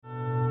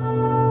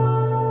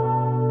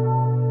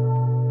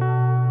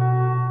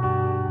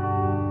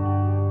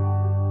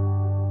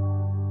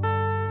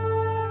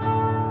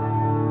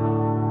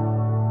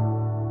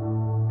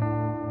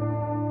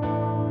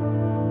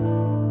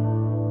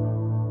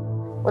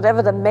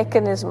whatever the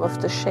mechanism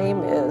of the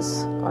shame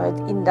is, right,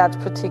 in that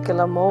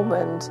particular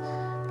moment,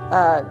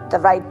 the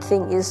right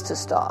thing is to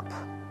stop.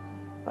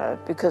 Right?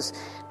 Because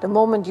the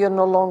moment you're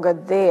no longer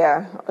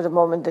there, or the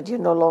moment that you're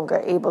no longer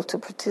able to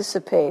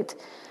participate,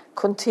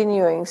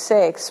 continuing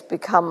sex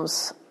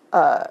becomes,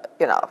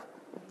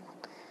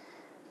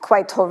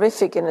 quite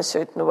horrific in a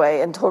certain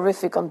way, and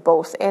horrific on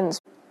both ends.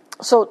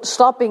 So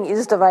stopping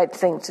is the right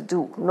thing to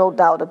do, no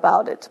doubt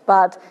about it.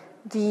 But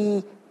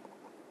the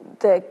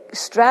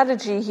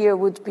strategy here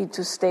would be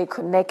to stay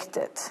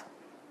connected.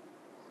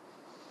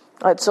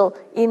 Right, so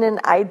in an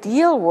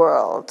ideal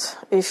world,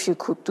 if you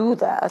could do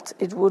that,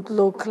 it would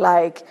look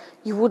like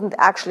you wouldn't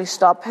actually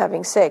stop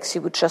having sex,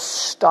 you would just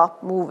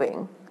stop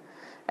moving.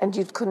 And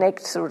you'd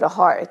connect through the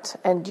heart,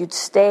 and you'd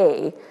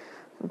stay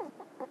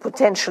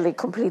potentially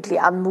completely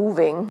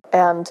unmoving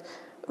and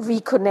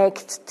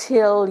reconnect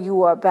till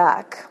you are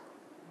back,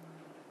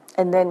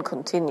 and then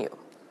continue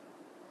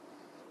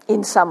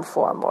in some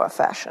form or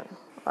fashion.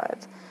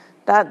 Right?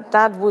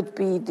 That would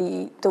be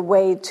the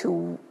way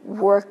to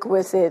work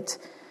with it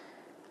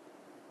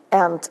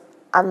and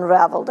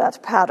unravel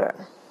that pattern.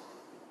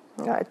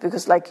 Right?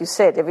 Because like you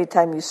said, every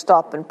time you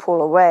stop and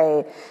pull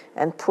away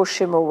and push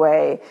him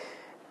away,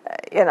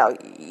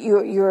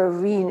 you're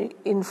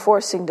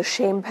reinforcing the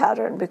shame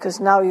pattern, because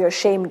now you're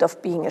ashamed of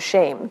being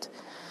ashamed.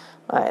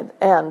 Right?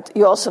 And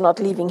you're also not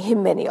leaving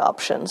him many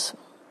options,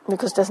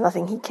 because there's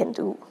nothing he can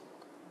do.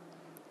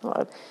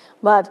 Right?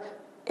 But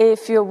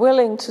if you're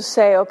willing to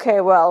say, okay,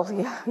 well,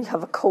 you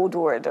have a code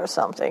word or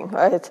something,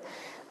 right?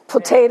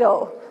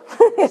 Potato.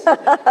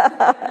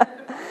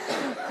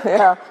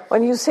 Yeah.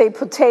 When you say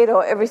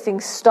potato,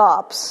 everything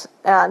stops,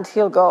 and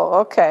he'll go,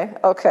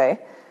 okay,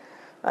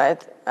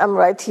 right? I'm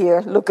right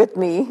here. Look at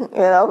me.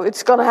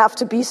 It's going to have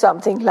to be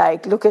something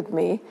like, look at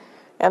me.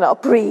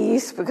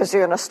 Breathe, because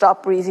you're going to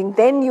stop breathing.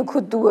 Then you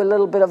could do a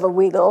little bit of a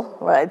wiggle,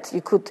 right?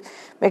 You could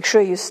make sure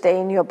you stay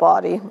in your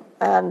body,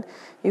 and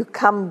you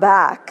come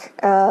back,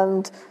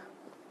 and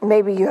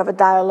maybe you have a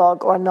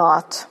dialogue or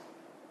not.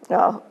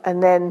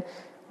 And then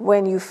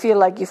when you feel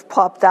like you've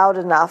popped out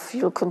enough,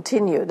 you'll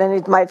continue. Then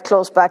it might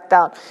close back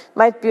down.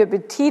 Might be a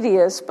bit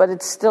tedious, but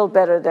it's still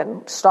better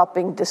than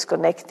stopping,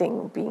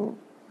 disconnecting, being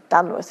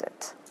done with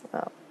it.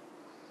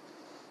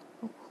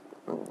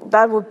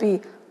 That would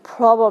be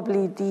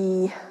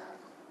probably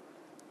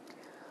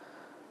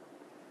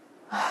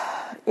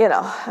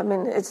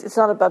it's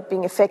not about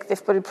being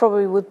effective, but it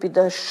probably would be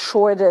the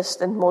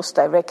shortest and most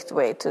direct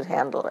way to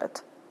handle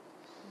it.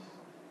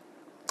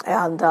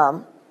 And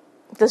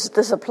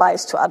this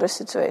applies to other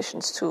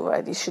situations too,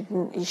 right? You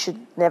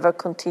should never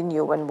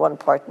continue when one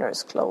partner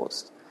is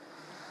closed.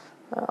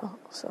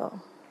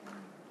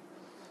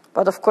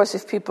 But of course,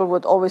 if people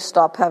would always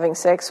stop having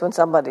sex when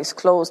somebody's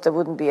closed, there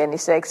wouldn't be any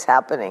sex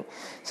happening.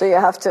 So you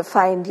have to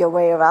find your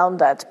way around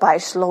that by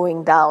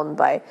slowing down,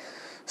 by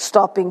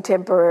stopping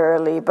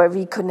temporarily, by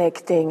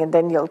reconnecting, and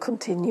then you'll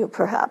continue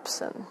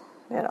perhaps,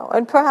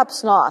 and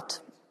perhaps not.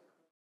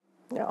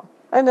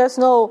 And there's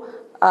no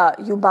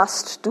you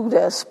must do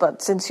this,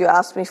 but since you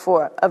asked me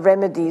for a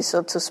remedy,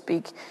 so to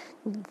speak,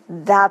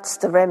 that's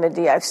the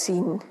remedy I've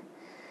seen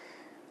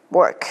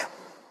work.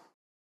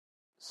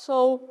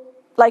 So,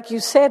 like you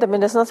said,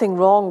 there's nothing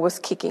wrong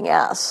with kicking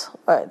ass,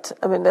 right?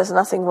 There's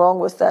nothing wrong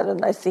with that,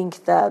 and I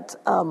think that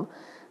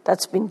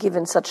that's been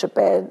given such a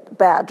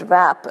bad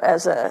rap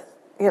as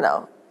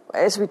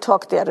as we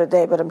talked the other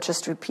day, but I'm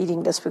just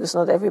repeating this because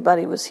not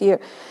everybody was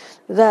here,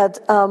 that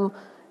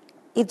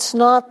it's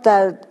not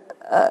that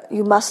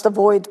you must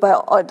avoid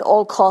at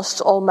all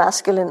costs all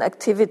masculine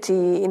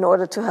activity in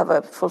order to have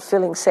a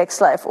fulfilling sex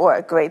life or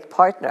a great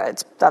partner.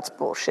 That's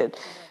bullshit.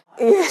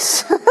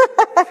 Yes.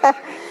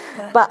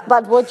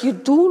 But what you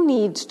do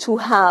need to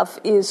have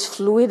is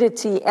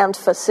fluidity and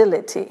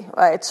facility,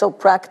 right? So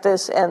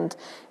practice and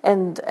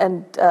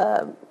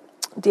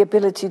the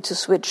ability to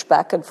switch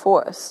back and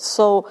forth.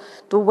 So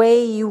the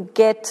way you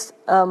get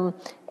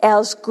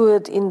as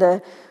good in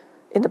the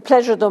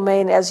pleasure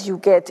domain as you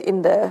get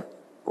in the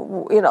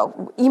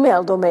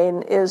email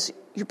domain is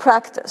you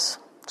practice.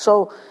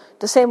 So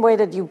the same way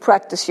that you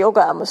practice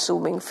yoga, I'm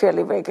assuming,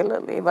 fairly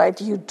regularly, right?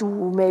 You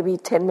do maybe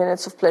 10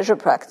 minutes of pleasure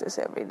practice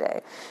every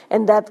day.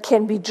 And that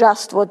can be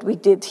just what we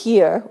did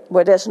here,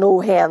 where there's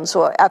no hands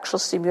or actual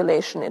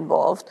stimulation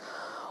involved.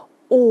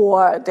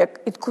 Or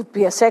it could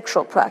be a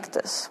sexual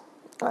practice,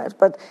 right?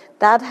 But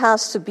that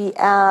has to be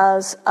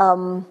as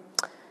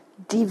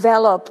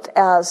developed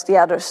as the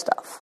other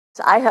stuff.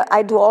 So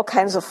I do all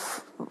kinds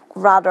of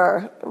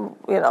rather,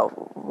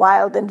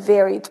 wild and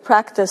varied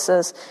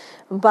practices,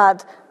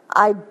 but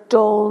I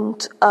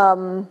don't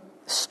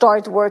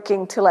start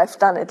working till I've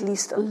done at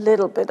least a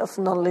little bit of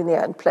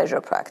nonlinear and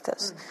pleasure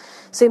practice,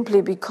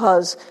 simply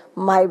because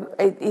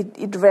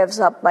it revs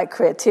up my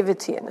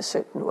creativity in a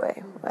certain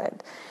way,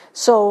 right?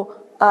 So,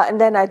 and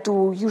then I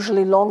do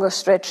usually longer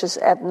stretches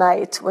at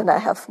night when I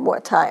have more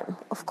time,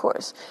 of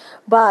course.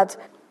 But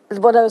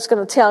what I was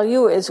going to tell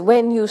you is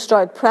when you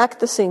start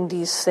practicing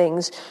these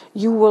things,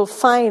 you will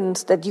find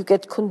that you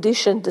get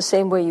conditioned the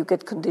same way you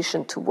get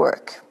conditioned to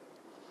work.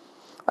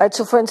 right?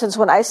 So for instance,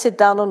 when I sit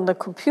down on the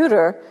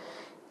computer,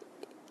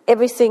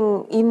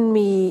 everything in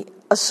me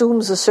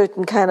assumes a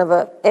certain kind of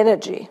a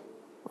energy,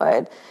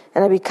 right?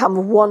 And I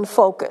become one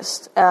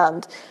focused,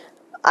 and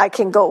I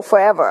can go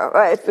forever,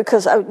 right?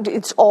 Because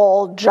it's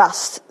all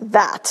just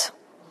that.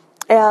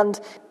 And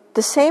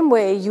the same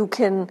way you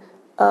can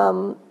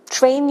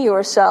train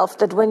yourself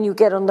that when you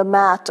get on the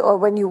mat or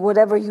when you,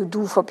 whatever you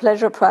do for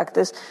pleasure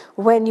practice,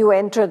 when you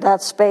enter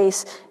that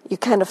space, you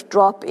kind of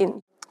drop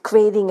in,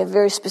 creating a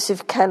very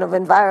specific kind of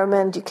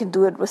environment. You can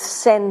do it with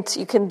scent.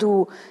 You can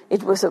do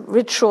it with a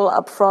ritual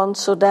up front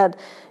so that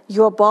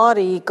your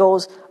body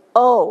goes,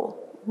 oh,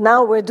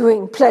 now we're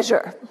doing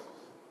pleasure,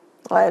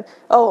 right?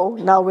 Oh,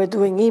 now we're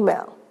doing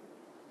email.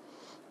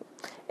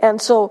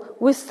 And so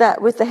with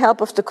that, with the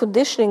help of the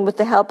conditioning, with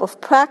the help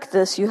of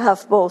practice, you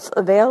have both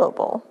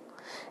available.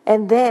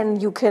 And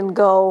then you can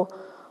go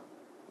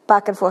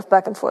back and forth,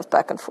 back and forth,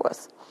 back and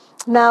forth.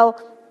 Now,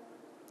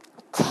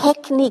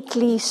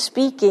 technically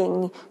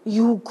speaking,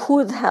 you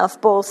could have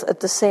both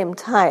at the same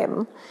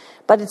time,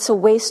 but it's a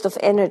waste of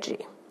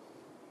energy.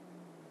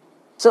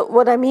 So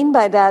what I mean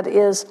by that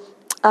is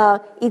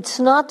it's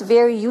not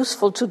very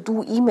useful to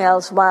do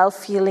emails while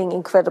feeling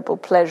incredible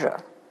pleasure.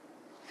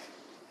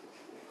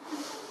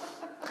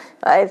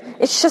 Right?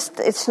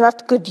 It's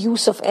not good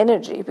use of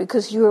energy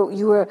because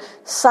you're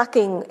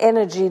sucking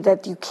energy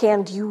that you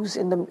can't use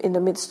in the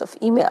midst of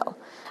email.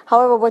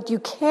 However, what you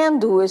can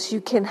do is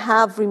you can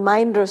have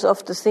reminders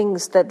of the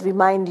things that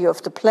remind you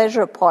of the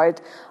pleasure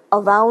part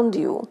around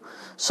you,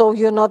 so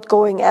you're not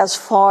going as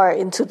far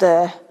into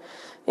the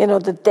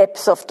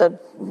depths of the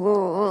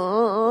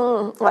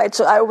right.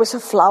 So I always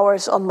have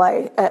flowers on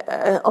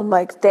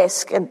my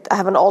desk, and I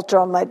have an altar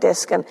on my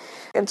desk,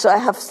 and so I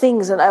have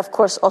things, and I of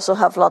course also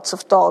have lots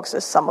of dogs,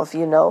 as some of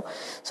you know.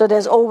 So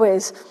there's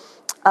always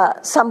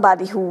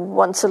somebody who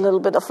wants a little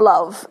bit of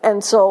love,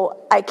 and so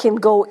I can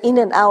go in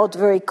and out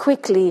very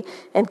quickly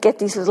and get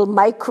these little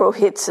micro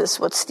hits, is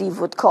what Steve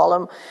would call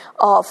them,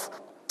 of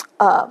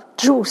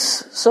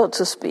juice, so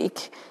to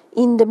speak,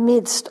 in the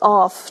midst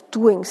of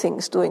doing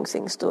things.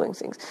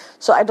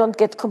 So I don't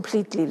get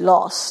completely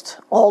lost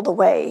all the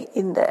way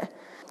in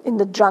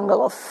the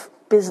jungle of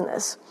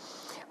business.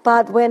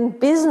 But when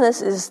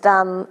business is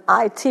done,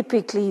 I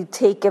typically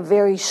take a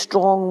very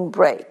strong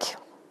break.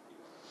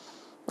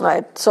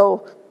 Right?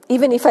 So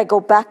even if I go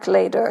back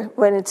later,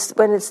 when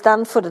it's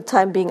done for the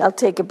time being, I'll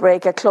take a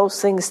break, I close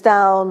things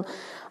down,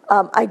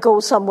 I go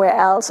somewhere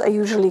else. I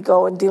usually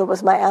go and deal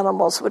with my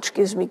animals, which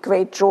gives me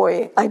great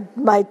joy. I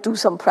might do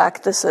some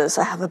practices.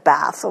 I have a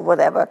bath or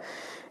whatever.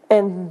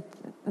 And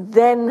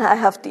then I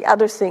have the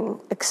other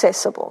thing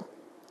accessible.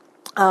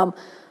 And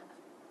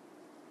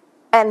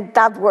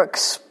that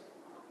works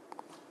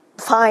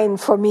fine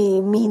for me,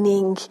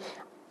 meaning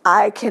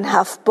I can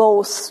have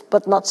both,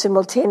 but not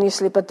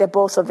simultaneously, but they're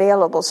both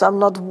available. So I'm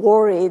not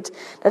worried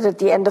that at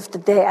the end of the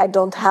day I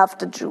don't have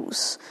the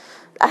juice.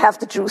 I have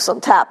the juice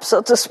on tap,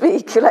 so to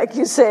speak, like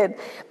you said.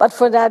 But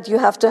for that, you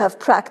have to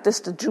have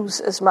practiced the juice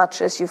as much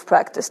as you've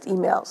practiced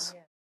emails.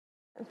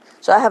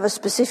 So I have a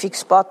specific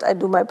spot I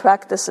do my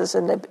practices,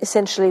 and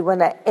essentially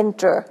when I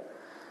enter,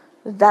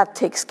 that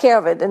takes care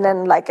of it. And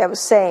then, like I was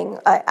saying,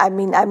 I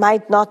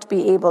might not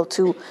be able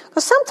to,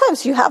 because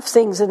sometimes you have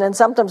things, and then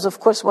sometimes,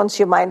 of course, once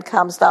your mind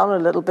calms down a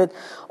little bit,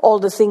 all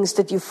the things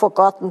that you've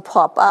forgotten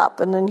pop up,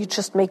 and then you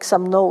just make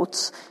some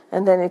notes,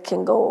 and then it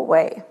can go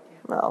away.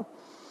 Well,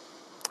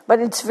 but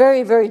it's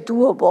very, very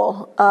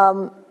doable.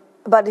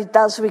 But it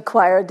does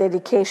require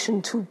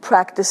dedication to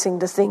practicing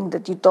the thing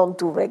that you don't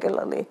do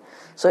regularly.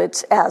 So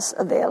it's as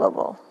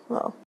available.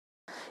 Well,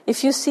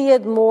 if you see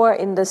it more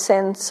in the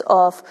sense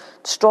of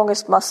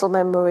strongest muscle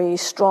memory,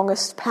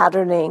 strongest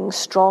patterning,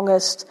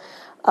 strongest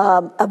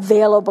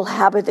available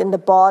habit in the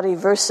body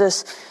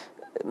versus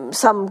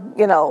some,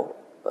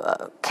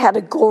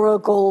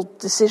 categorical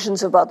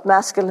decisions about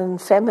masculine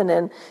and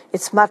feminine,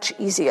 it's much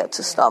easier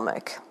to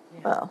stomach.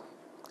 Well,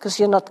 because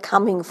you're not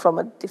coming from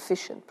a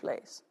deficient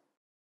place.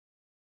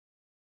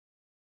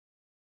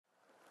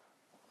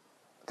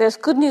 There's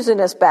good news and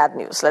there's bad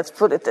news, let's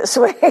put it this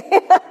way.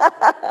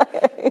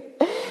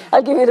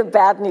 I'll give you the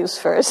bad news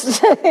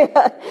first.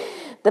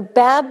 The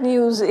bad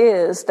news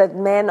is that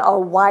men are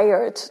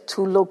wired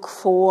to look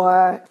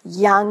for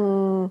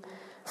young,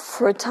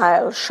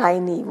 fertile,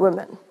 shiny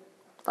women,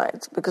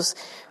 right? Because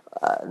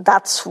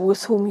that's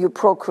with whom you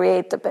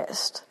procreate the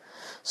best.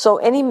 So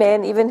any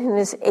man, even in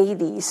his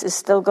 80s, is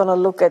still going to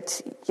look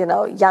at,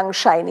 young,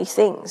 shiny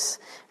things.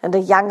 And the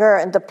younger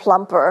and the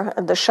plumper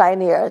and the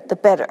shinier, the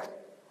better.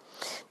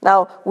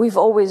 Now, we've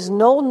always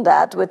known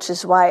that, which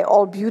is why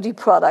all beauty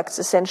products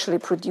essentially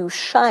produce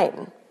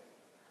shine,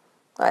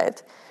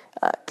 right?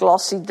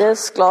 Glossy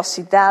this,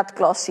 glossy that,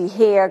 glossy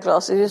hair,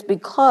 glossy this,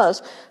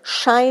 because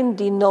shine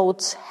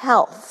denotes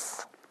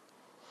health.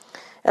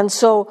 And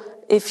so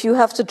if you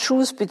have to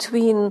choose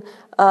between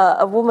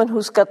a woman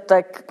who's got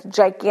like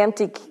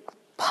gigantic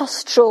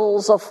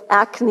pustules of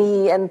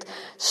acne and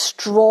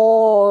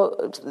straw,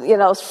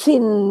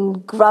 thin,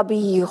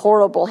 grubby,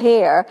 horrible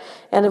hair,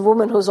 and a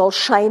woman who's all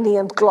shiny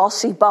and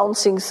glossy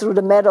bouncing through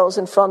the meadows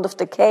in front of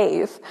the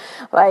cave,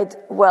 right?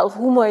 Well,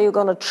 whom are you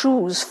going to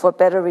choose for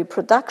better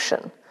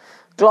reproduction?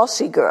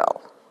 Glossy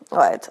girl,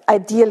 right?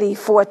 Ideally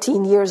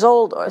 14 years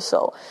old or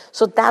so.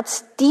 So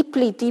that's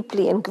deeply,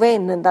 deeply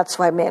ingrained, and that's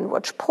why men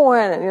watch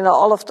porn and,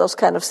 all of those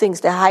kind of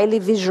things. They're highly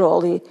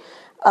visually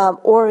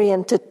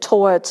oriented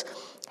towards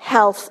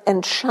health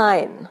and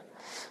shine.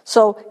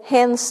 So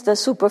hence the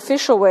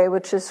superficial way,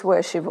 which is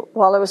where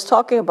while I was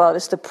talking about,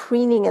 is the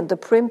preening and the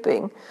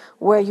primping,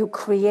 where you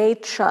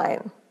create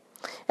shine.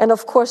 And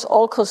of course,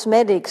 all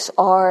cosmetics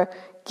are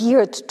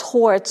geared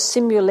towards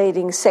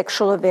simulating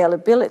sexual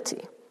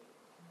availability,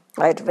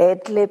 right?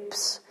 Red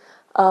lips,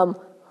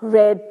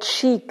 red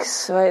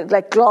cheeks, right?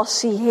 Like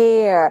glossy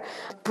hair,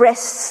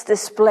 breasts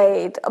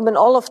displayed. I mean,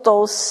 all of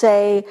those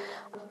say,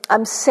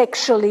 I'm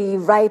sexually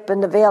ripe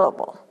and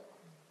available.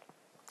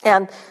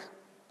 And,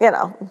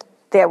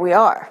 there we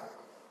are.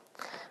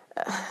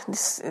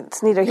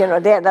 It's neither here nor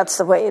there. That's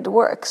the way it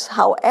works.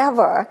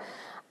 However,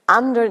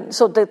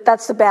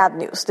 that's the bad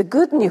news. The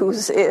good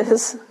news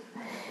is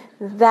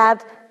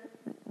that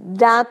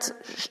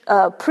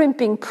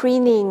primping,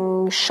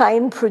 preening,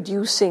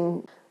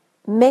 shine-producing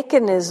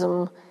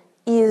mechanism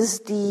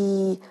is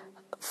the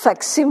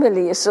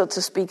facsimile, so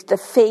to speak, the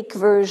fake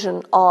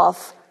version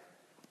of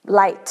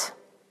light.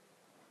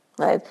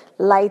 Right?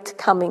 Light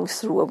coming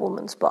through a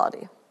woman's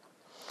body.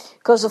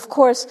 Because, of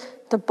course,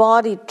 the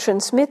body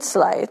transmits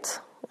light,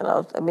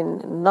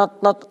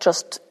 not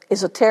just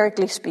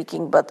esoterically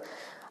speaking, but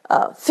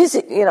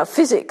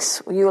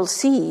physics. You'll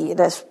see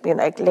there's,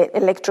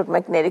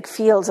 electromagnetic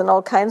fields and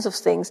all kinds of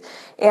things.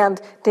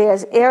 And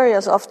there's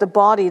areas of the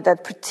body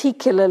that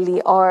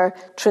particularly are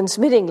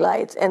transmitting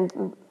light.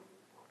 And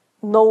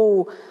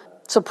no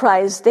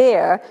surprise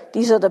there,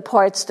 these are the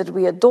parts that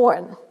we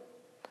adorn.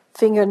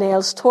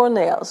 Fingernails,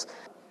 toenails,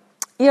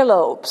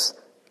 earlobes,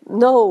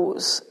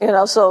 nose,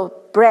 so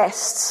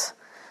breasts,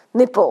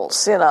 nipples,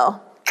 so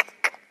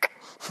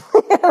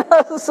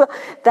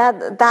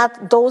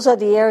those are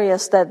the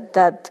areas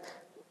that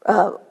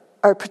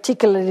are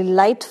particularly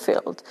light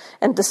filled,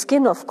 and the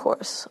skin, of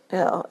course,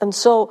 and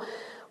so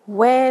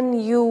when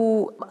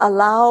you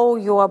allow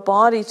your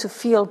body to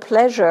feel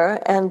pleasure,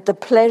 and the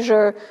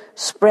pleasure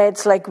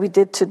spreads like we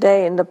did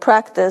today in the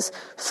practice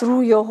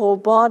through your whole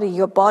body,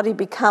 your body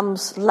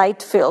becomes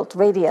light-filled,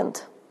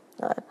 radiant.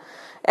 Right?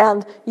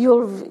 And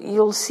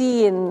you'll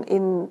see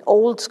in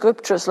old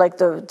scriptures like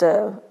the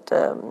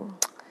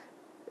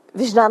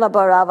Vijnana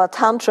Bhairava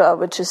Tantra,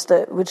 which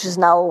is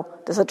now,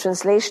 there's a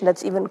translation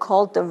that's even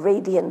called the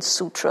Radiance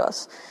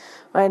Sutras.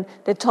 Right?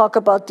 They talk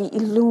about the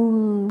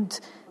illumined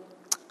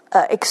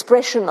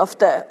expression of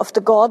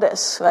the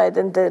goddess, right?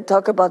 And they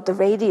talk about the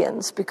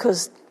radiance,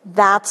 because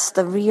that's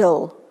the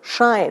real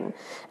shine.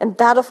 And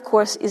that, of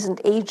course,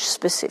 isn't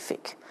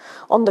age-specific.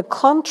 On the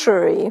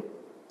contrary,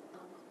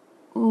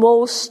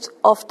 most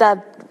of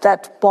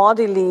that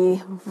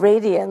bodily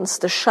radiance,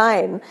 the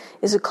shine,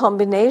 is a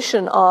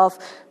combination of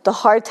the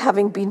heart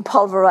having been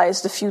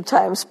pulverized a few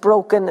times,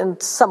 broken and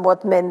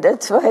somewhat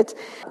mended, right?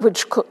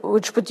 Which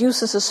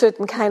produces a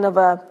certain kind of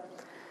a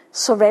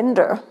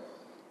surrender,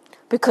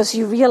 because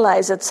you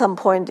realize at some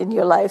point in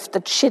your life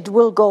that shit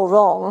will go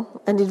wrong,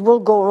 and it will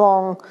go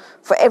wrong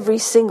for every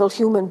single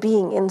human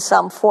being in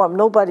some form.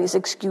 Nobody's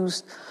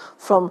excused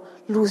from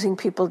losing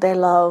people they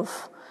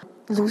love,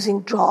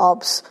 losing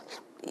jobs,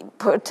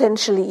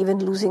 potentially even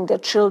losing their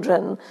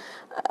children.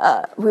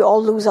 We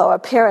all lose our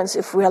parents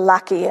if we're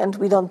lucky and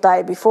we don't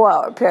die before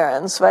our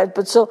parents, right?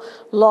 But so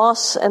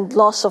loss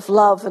of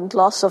love and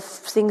loss of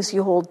things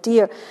you hold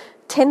dear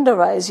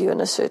tenderize you in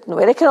a certain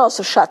way. They can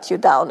also shut you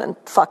down and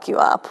fuck you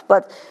up.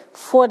 But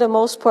for the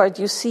most part,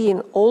 you see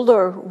in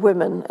older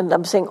women, and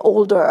I'm saying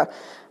older,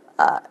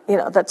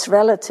 that's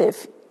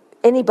relative.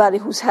 Anybody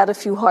who's had a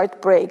few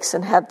heartbreaks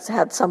and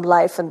had some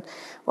life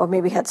or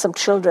maybe had some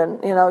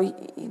children,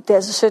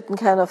 there's a certain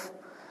kind of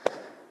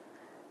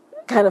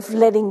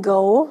letting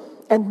go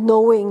and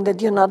knowing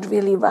that you're not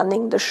really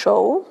running the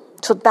show.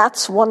 So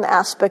that's one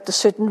aspect, a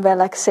certain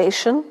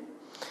relaxation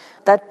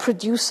that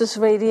produces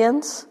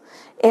radiance.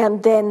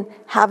 And then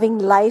having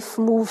life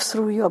move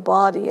through your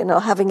body,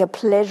 having a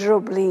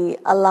pleasurably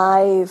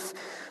alive,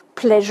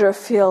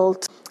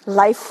 pleasure-filled,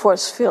 life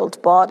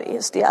force-filled body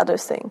is the other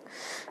thing.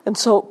 And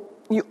so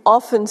you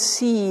often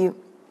see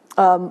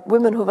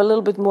women who have a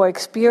little bit more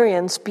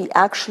experience be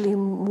actually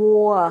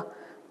more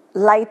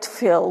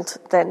light-filled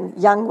than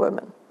young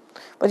women.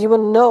 But you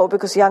wouldn't know,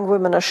 because young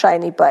women are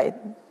shiny by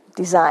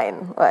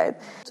design, right?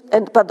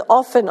 But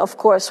often, of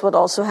course, what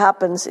also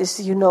happens is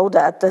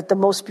that the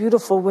most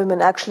beautiful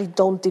women actually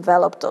don't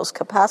develop those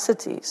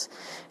capacities.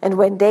 And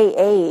when they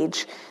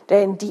age,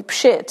 they're in deep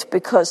shit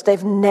because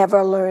they've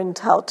never learned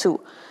how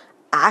to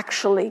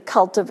actually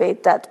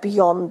cultivate that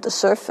beyond the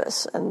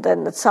surface. And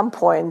then at some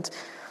point,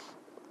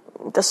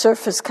 the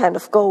surface kind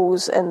of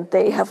goes and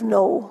they have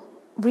no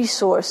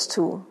resource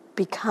to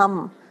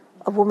become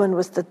a woman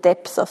with the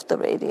depth of the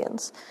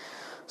radiance.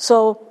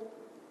 So,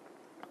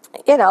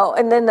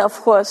 and then of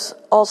course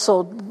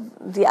also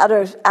the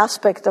other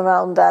aspect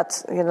around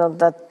that,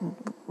 that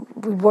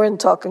we weren't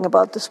talking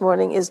about this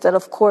morning is that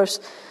of course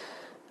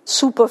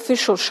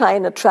superficial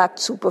shine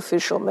attracts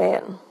superficial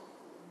men.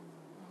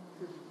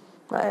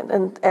 Right?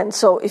 And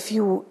so if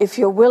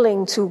you're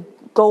willing to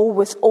go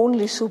with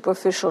only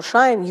superficial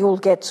shine, you'll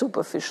get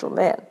superficial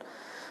men.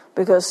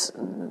 Because,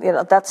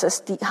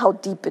 that's how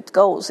deep it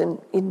goes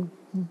in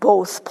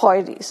both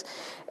parties.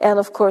 And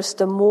of course,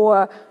 the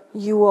more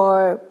you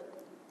are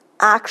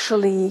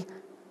actually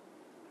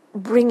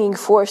bringing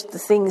forth the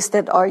things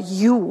that are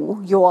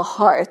your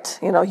heart,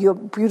 your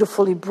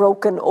beautifully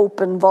broken,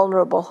 open,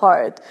 vulnerable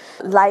heart,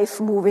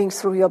 life moving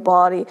through your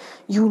body,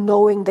 you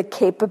knowing the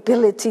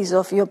capabilities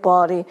of your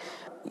body,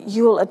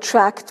 you'll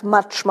attract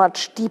much,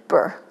 much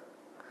deeper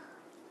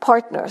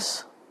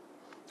partners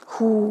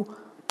who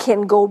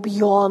can go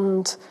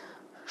beyond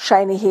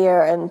shiny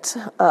hair and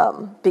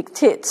big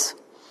tits.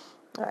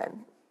 Right.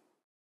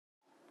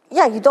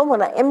 Yeah, you don't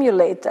want to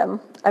emulate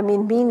them.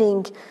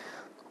 Meaning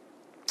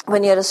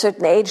when you're at a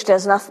certain age,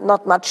 there's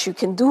not much you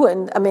can do.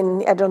 And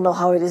I don't know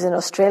how it is in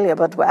Australia,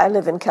 but where I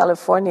live in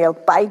California,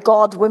 by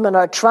God, women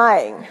are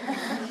trying,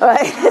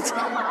 right?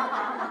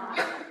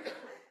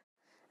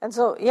 And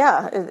so,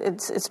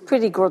 it's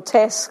pretty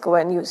grotesque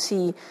when you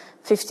see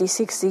 50,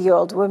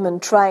 60-year-old women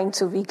trying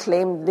to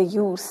reclaim the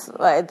youth,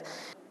 right?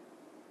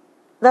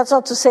 That's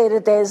not to say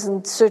that there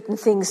isn't certain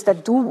things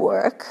that do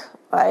work,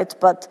 right?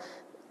 But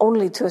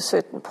only to a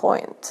certain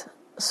point.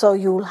 So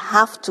you'll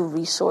have to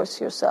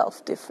resource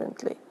yourself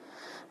differently.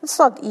 It's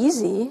not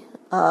easy.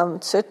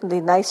 It's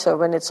certainly nicer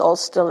when it's all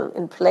still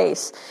in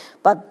place.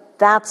 But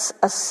that's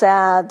a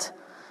sad,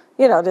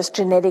 there's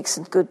genetics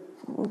and good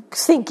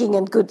thinking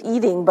and good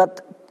eating,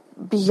 but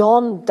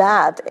beyond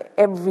that,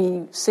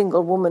 every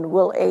single woman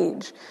will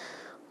age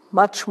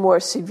much more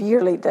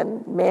severely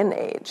than men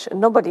age. And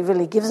nobody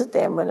really gives a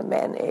damn when a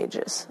man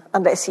ages,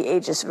 unless he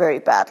ages very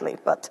badly.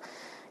 But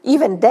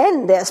even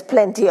then, there's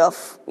plenty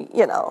of,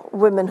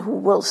 women who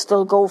will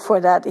still go for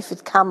that if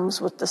it comes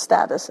with the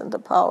status and the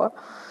power.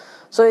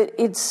 So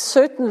it's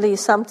certainly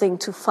something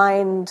to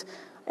find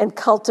and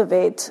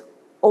cultivate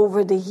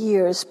over the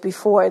years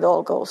before it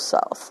all goes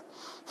south.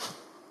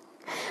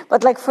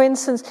 But like, for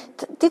instance,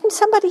 didn't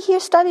somebody here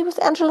study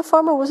with Angela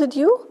Farmer? Was it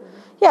you?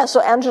 Yeah, so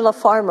Angela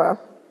Farmer,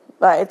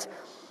 right?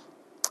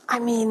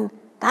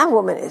 That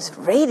woman is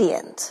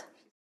radiant.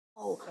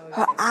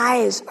 Her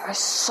eyes are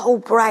so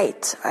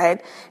bright,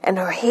 right? And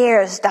her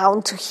hair is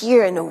down to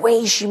here, and the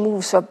way she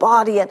moves her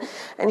body,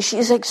 and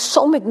she's like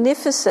so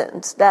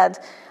magnificent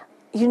that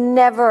you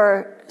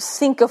never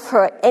think of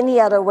her any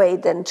other way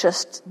than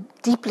just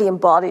deeply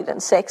embodied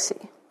and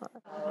sexy.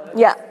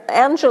 Yeah,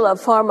 Angela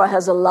Farmer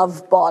has a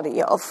love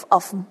body of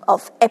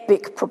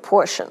epic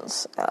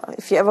proportions.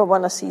 If you ever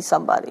want to see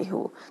somebody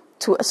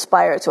to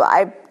aspire to,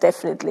 I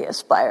definitely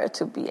aspire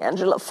to be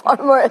Angela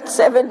Farmer at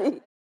 70.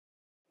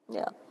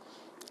 Yeah.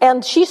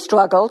 And she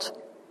struggled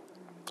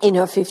in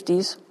her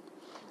 50s.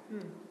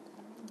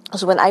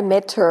 So when I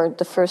met her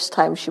the first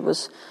time, she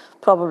was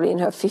probably in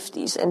her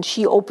 50s, and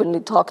she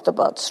openly talked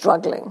about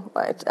struggling,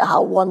 right?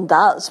 How one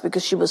does,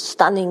 because she was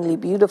stunningly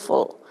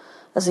beautiful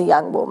as a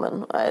young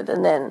woman, right?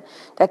 And then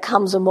there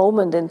comes a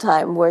moment in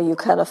time where you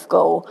kind of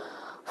go,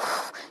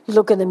 you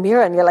look in the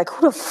mirror and you're like,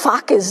 who the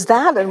fuck is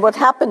that? And what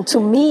happened to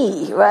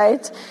me,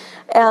 right?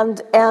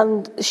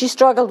 And she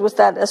struggled with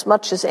that as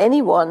much as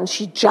anyone.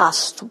 She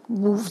just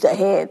moved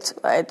ahead,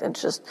 right? And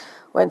just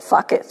went,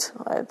 fuck it,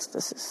 right?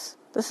 This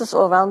is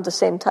around the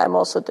same time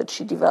also that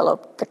she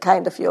developed the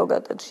kind of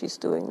yoga that she's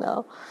doing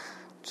now,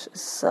 which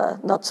is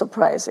not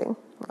surprising,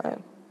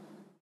 right?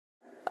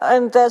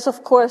 And there's,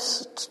 of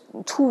course,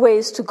 two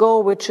ways to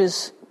go, which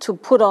is to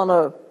put on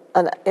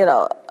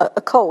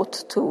a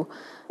coat, to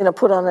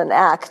put on an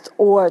act,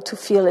 or to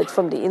feel it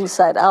from the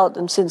inside out.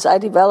 And since I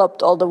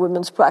developed all the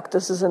women's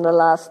practices in the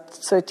last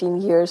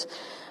 13 years,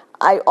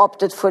 I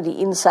opted for the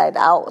inside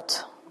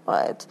out,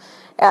 right?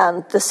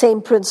 And the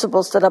same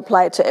principles that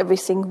apply to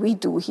everything we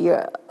do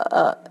here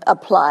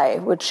apply,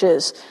 which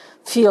is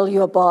feel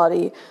your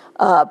body,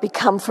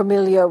 become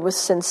familiar with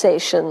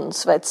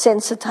sensations, right?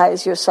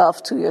 Sensitize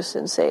yourself to your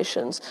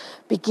sensations.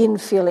 Begin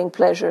feeling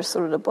pleasure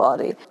through the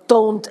body.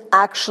 Don't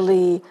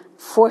actually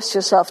force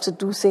yourself to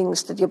do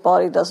things that your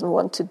body doesn't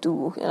want to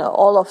do.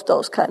 All of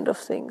those kind of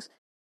things.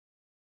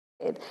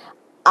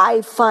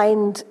 I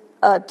find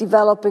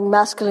developing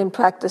masculine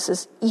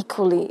practices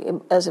equally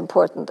as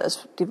important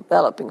as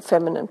developing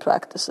feminine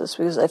practices,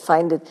 because I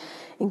find it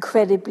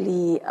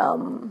incredibly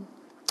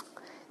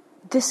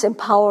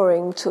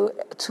disempowering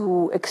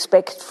to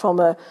expect from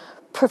a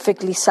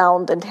perfectly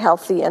sound and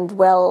healthy and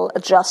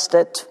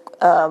well-adjusted,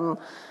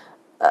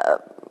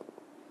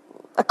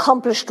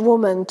 accomplished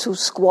woman to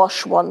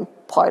squash one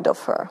part of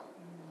her,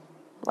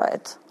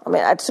 right?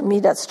 To me,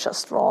 that's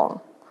just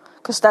wrong.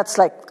 Because that's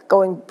like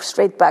going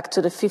straight back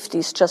to the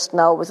 50s just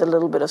now with a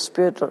little bit of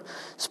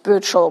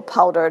spiritual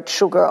powdered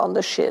sugar on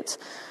the shit,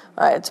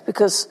 right?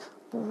 Because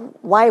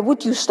why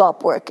would you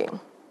stop working?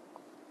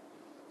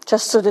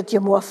 Just so that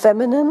you're more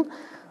feminine?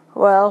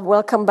 Well,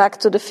 welcome back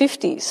to the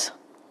 50s.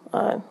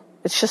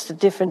 It's just a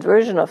different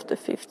version of the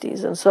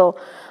 50s. And so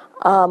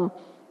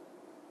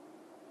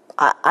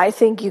I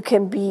think you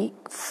can be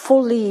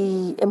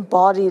fully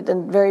embodied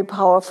and very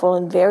powerful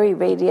and very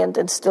radiant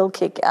and still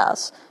kick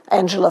ass.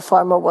 Angela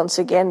Farmer, once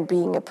again,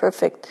 being a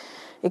perfect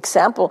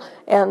example.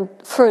 And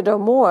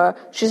furthermore,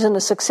 she's in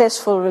a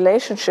successful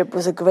relationship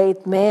with a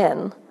great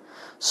man.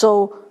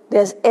 So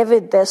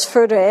there's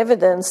further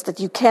evidence that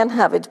you can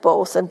have it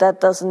both, and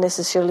that doesn't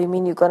necessarily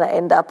mean you're going to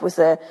end up with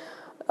a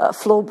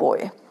flow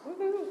boy,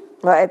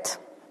 right?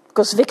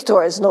 Because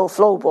Victor is no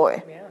flow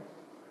boy. Yeah.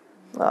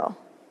 No.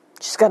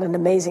 She's got an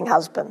amazing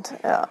husband.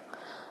 Yeah,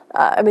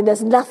 I mean,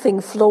 there's nothing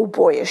flow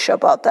boyish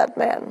about that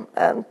man,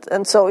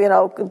 and so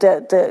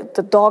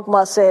the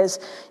dogma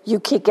says you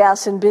kick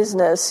ass in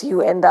business,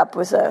 you end up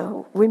with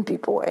a wimpy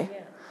boy.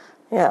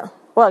 Yeah.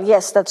 Well,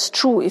 yes, that's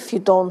true if you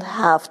don't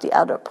have the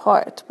other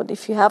part, but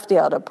if you have the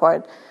other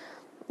part,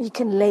 you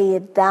can lay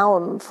it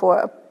down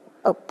for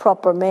a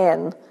proper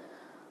man,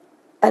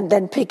 and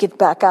then pick it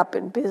back up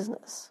in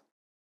business.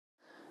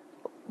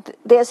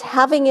 There's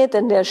having it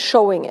and there's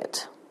showing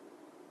it.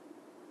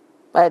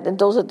 Right, and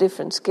those are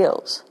different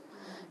skills.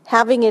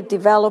 Having it,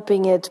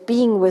 developing it,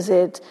 being with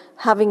it,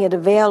 having it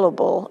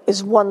available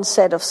is one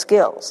set of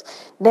skills.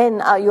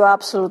 Then you're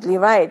absolutely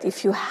right.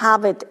 If you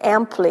have it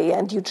amply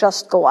and you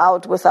just go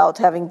out without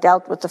having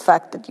dealt with the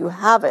fact that you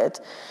have it,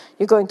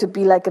 you're going to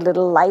be like a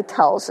little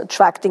lighthouse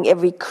attracting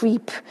every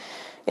creep,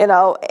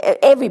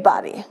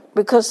 everybody.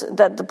 Because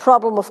the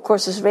problem, of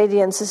course, is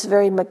radiance is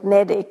very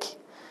magnetic.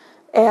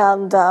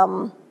 And,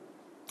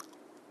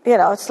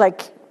 it's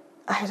like,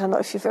 I don't know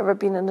if you've ever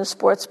been in a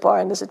sports bar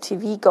and there's a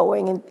TV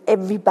going and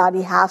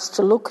everybody has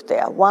to look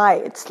there. Why?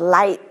 It's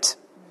light.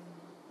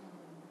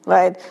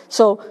 Right?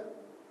 So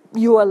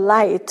your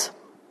light,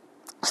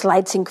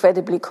 light's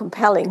incredibly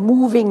compelling.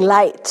 Moving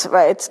light,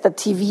 right? The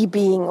TV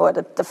being, or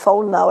the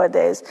phone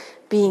nowadays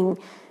being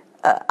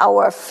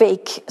our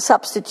fake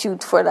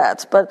substitute for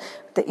that. But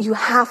you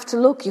have to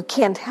look. You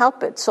can't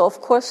help it. So,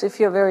 of course, if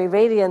you're very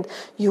radiant,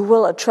 you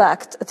will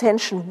attract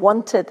attention,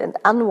 wanted and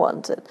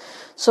unwanted.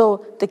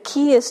 So the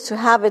key is to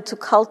have it, to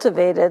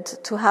cultivate it,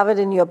 to have it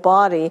in your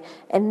body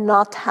and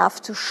not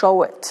have to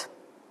show it.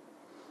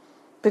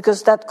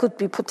 Because that could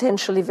be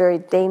potentially very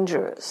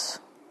dangerous.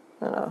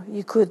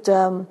 You could,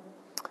 in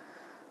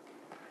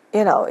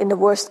the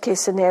worst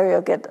case scenario,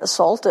 get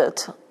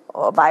assaulted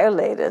or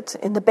violated.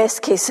 In the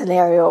best case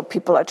scenario,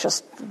 people are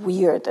just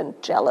weird and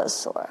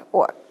jealous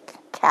or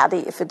catty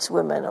if it's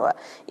women, or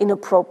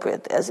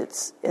inappropriate as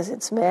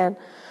it's men.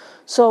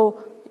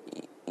 So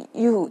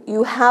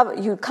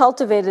you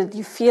cultivate it,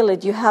 you feel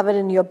it, you have it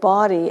in your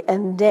body,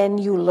 and then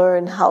you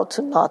learn how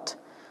to not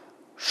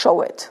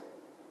show it.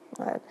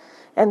 Right?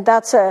 And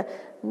it's a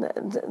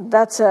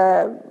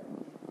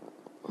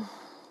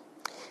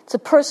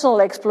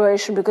personal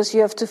exploration, because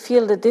you have to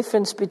feel the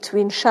difference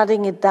between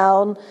shutting it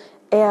down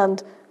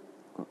and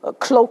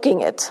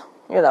cloaking it,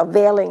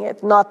 veiling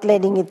it, not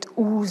letting it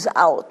ooze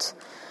out.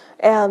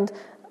 And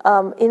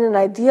in an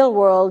ideal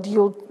world,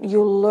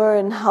 you'll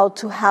learn how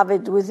to have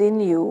it within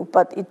you,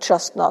 but it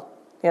just not,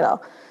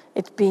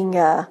 it being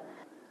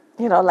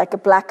like a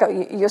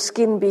blackout, your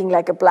skin being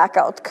like a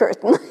blackout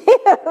curtain.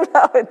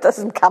 It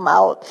doesn't come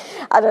out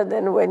other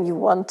than when you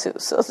want to,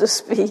 so to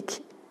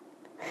speak.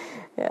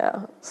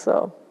 Yeah,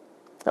 so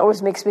it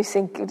always makes me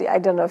think, I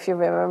don't know if you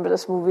remember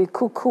this movie,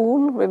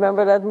 Cocoon,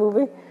 remember that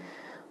movie?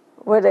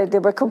 Where they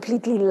were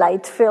completely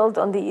light-filled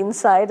on the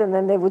inside, and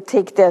then they would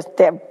take their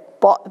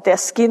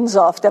skins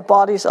off, their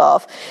bodies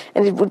off,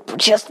 and it would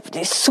just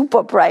be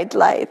super bright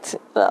light.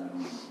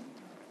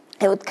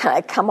 It would kind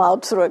of come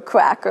out through a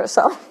crack or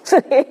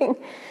something.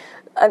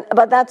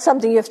 But that's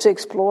something you have to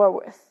explore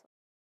with.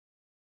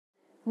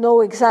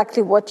 Know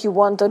exactly what you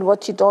want and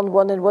what you don't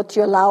want, and what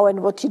you allow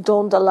and what you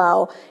don't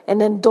allow. And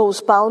then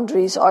those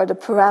boundaries are the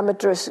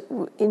parameters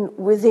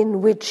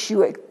within which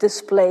you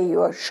display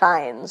your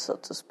shine, so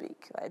to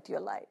speak, right?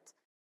 Your light.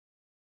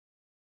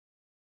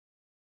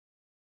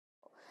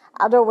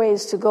 Other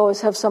ways to go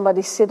is have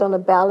somebody sit on a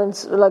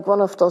balance, like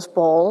one of those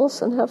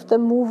balls, and have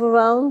them move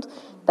around.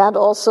 That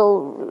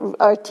also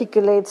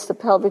articulates the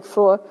pelvic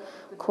floor,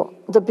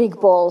 the big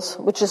balls,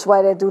 which is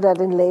why they do that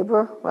in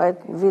labor, right?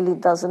 It really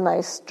does a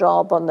nice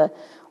job on the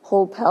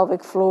whole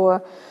pelvic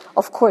floor.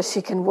 Of course,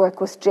 you can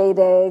work with jade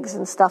eggs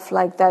and stuff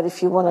like that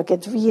if you want to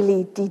get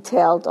really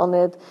detailed on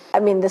it. I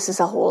mean, this is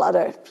a whole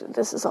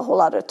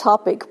other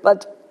topic,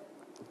 but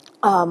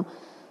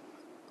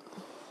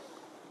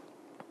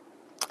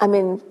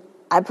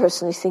I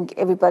personally think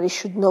everybody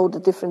should know the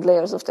different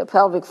layers of their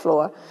pelvic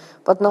floor,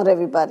 but not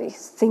everybody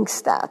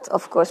thinks that,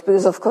 of course,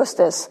 because, of course,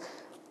 there's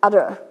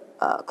other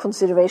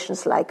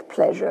considerations like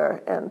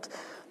pleasure and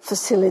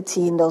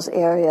facility in those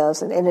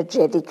areas and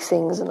energetic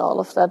things and all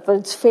of that. But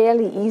it's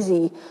fairly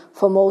easy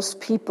for most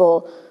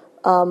people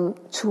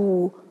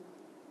to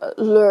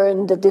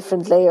learn the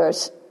different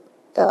layers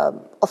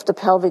of the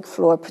pelvic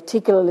floor,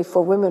 particularly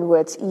for women, where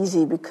it's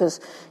easy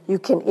because you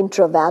can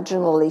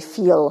intravaginally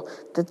feel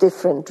the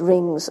different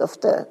rings of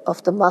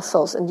the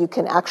muscles, and you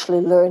can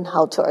actually learn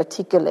how to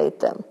articulate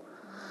them.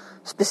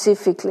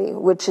 specifically,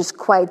 which is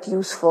quite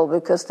useful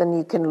because then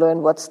you can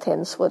learn what's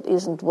tense, what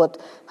isn't, what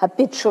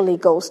habitually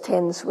goes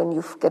tense when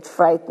you get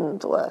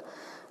frightened or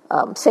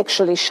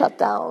sexually shut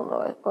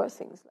down or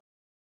things like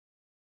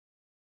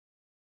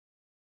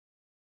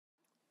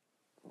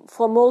that.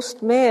 For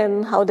most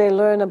men, how they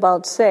learn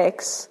about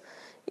sex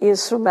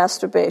is through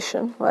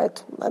masturbation,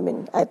 right? I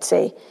mean, I'd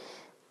say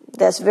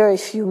there's very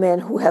few men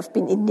who have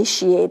been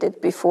initiated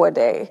before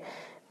they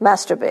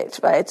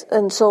masturbate, right?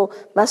 And so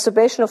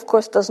masturbation, of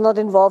course, does not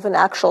involve an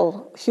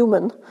actual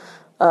human,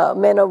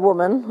 man or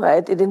woman,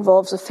 right? It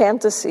involves a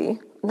fantasy.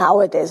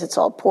 Nowadays, it's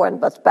all porn,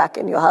 but back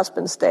in your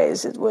husband's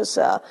days, it was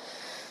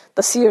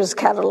the Sears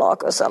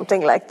catalog or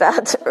something like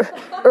that.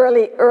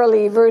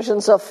 early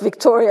versions of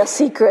Victoria's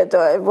Secret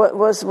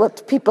was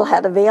what people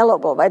had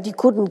available, right? You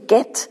couldn't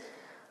get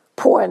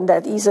porn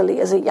that easily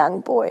as a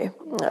young boy.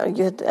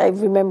 I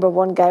remember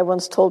one guy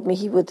once told me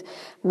he would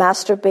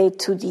masturbate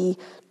to the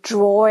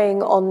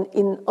drawing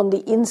on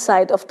the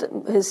inside of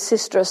his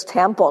sister's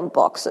tampon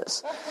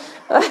boxes.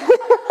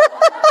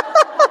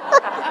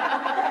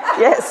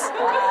 Yes,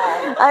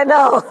 I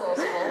know.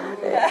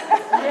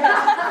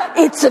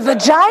 It's a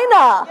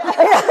vagina,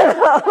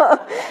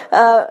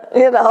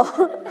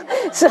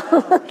 So,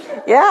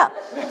 yeah,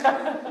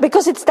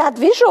 because it's that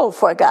visual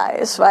for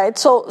guys, right?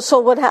 So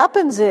what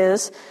happens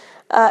is,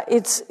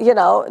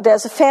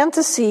 there's a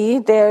fantasy,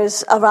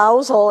 there's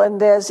arousal,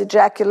 and there's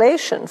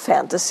ejaculation.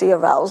 Fantasy,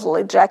 arousal,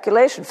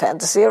 ejaculation.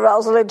 Fantasy,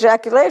 arousal,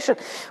 ejaculation.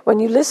 When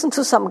you listen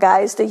to some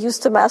guys, they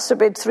used to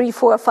masturbate 3,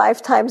 4,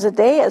 5 times a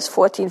day as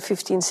 14,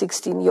 15,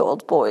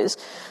 16-year-old boys.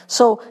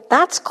 So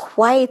that's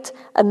quite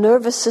a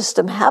nervous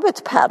system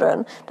habit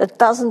pattern that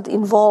doesn't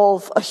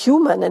involve a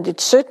human, and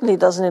it certainly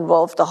doesn't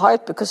involve the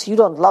heart because you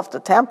don't love the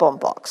tampon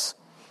box,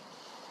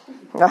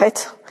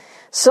 right?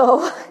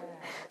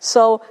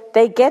 So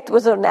they get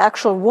with an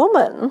actual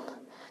woman,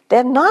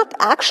 they're not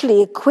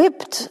actually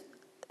equipped,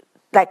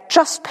 like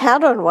just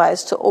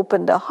pattern-wise, to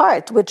open their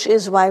heart, which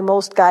is why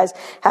most guys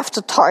have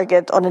to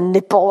target on a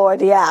nipple or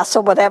the ass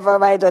or whatever,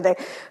 right? Or they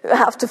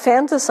have to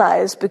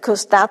fantasize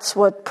because that's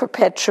what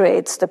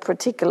perpetuates the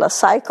particular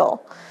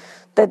cycle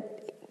that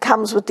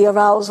comes with the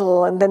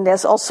arousal. And then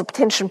there's also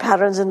tension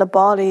patterns in the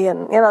body.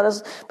 And,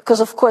 because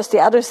of course the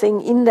other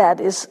thing in that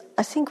is,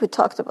 I think we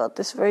talked about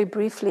this very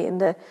briefly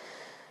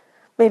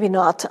maybe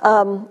not.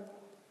 No,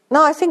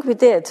 I think we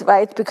did,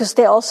 right? Because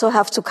they also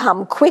have to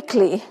come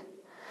quickly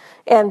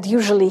and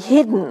usually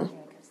hidden,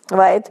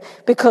 right?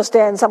 Because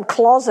they're in some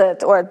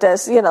closet or their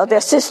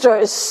sister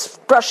is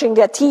brushing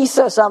their teeth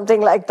or something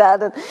like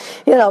that. And,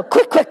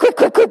 quick,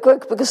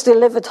 because they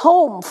live at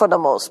home for the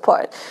most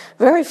part.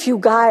 Very few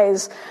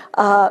guys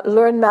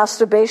learn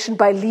masturbation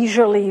by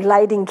leisurely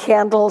lighting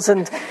candles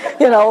and,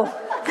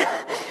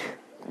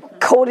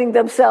 coating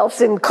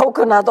themselves in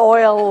coconut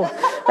oil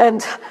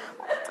and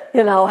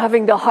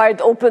having the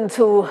heart open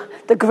to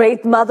the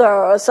Great Mother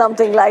or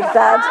something like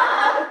that,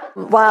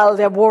 while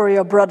their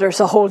warrior brothers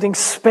are holding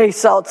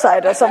space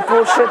outside or some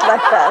bullshit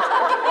like that.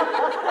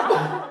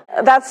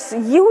 That's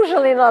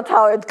usually not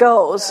how it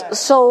goes.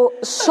 So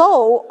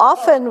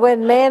often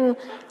when men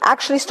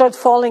actually start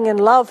falling in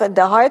love and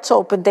their heart's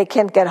open, they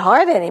can't get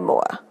hard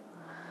anymore.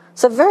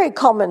 It's a very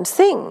common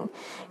thing.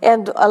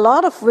 And a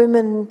lot of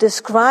women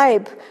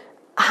describe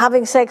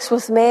having sex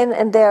with men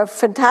and they're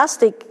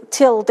fantastic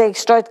till they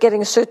start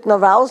getting a certain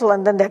arousal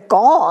and then they're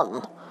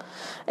gone.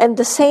 And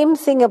the same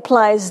thing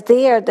applies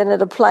there than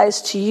it applies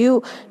to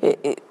you.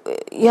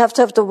 You have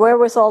to have the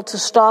wherewithal to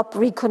stop,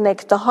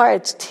 reconnect the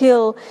heart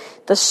till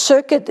the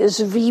circuit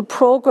is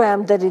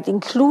reprogrammed that it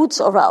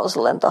includes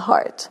arousal and the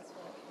heart.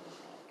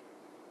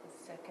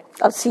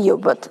 I'll see you,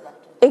 but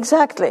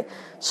exactly.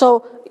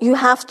 So you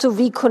have to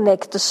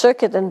reconnect the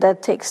circuit and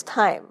that takes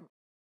time.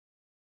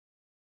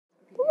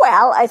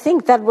 Well, I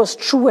think that was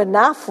true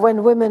enough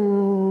when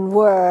women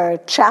were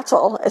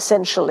chattel,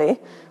 essentially,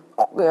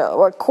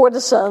 or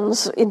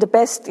courtesans in the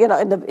best, in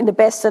the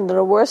best and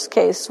the worst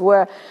case,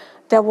 where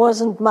there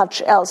wasn't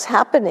much else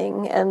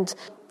happening, and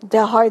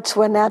their hearts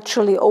were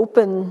naturally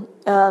open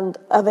and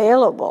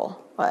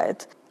available.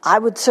 Right? I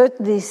would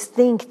certainly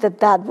think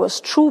that was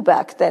true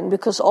back then,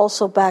 because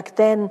also back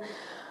then,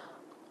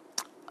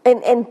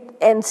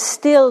 and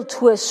still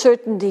to a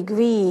certain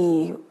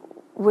degree,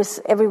 with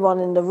everyone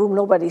in the room,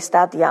 nobody's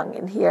that young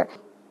in here.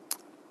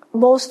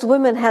 Most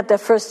women had their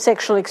first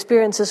sexual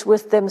experiences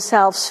with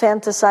themselves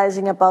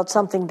fantasizing about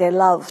something they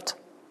loved.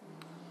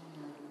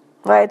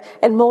 Right?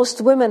 And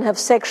most women have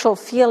sexual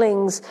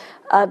feelings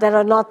that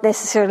are not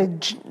necessarily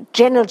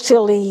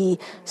genitally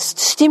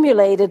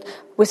stimulated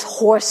with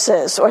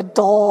horses or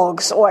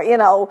dogs or,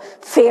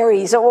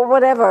 fairies or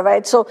whatever,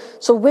 right? So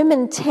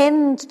women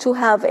tend to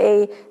have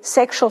a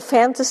sexual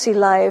fantasy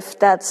life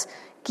that's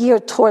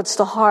geared towards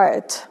the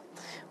heart,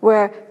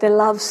 where they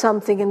love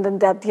something and then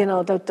that,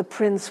 the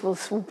prince will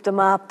swoop them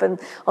up and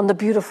on the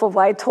beautiful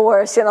white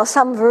horse,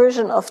 some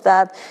version of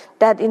that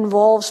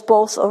involves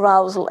both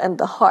arousal and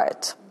the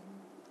heart.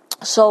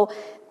 So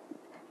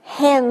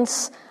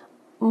hence,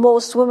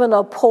 most women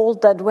are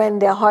told that when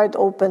their heart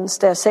opens,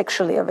 they're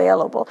sexually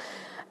available.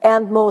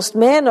 And most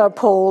men are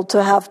polled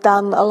to have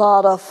done a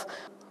lot of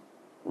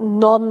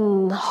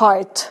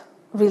non-heart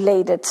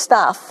related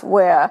stuff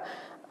where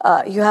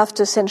you have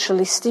to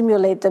essentially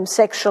stimulate them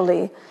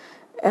sexually,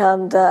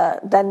 and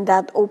then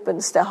that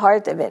opens the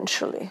heart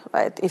eventually,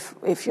 right,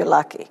 if you're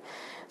lucky.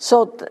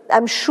 So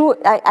I'm sure,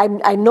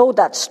 I know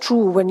that's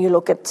true when you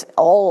look at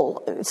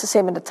all, it's the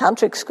same in the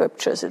tantric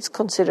scriptures, it's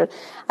considered.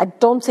 I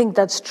don't think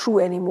that's true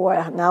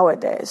anymore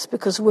nowadays,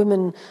 because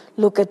women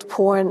look at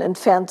porn and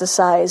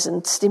fantasize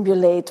and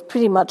stimulate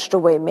pretty much the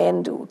way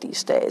men do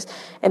these days.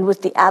 And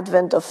with the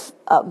advent of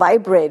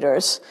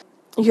vibrators,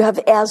 you have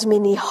as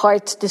many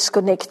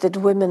heart-disconnected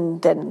women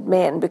than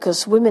men,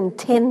 because women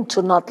tend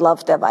to not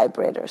love their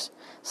vibrators.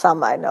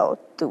 Some I know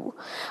do.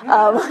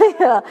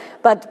 Yeah,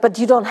 but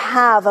you don't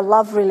have a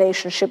love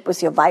relationship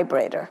with your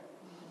vibrator,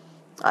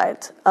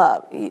 right?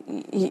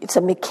 It's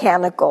a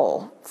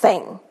mechanical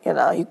thing,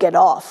 you get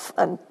off,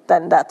 and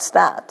then that's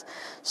that.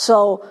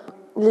 So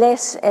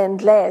less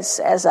and less,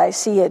 as I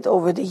see it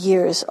over the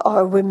years,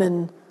 are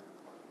women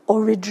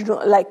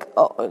original,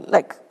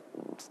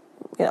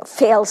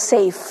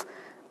 fail-safe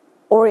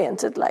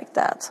oriented like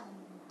that.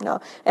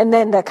 And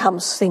then there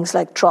comes things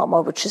like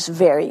trauma, which is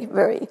very,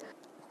 very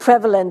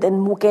prevalent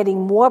and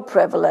getting more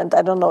prevalent.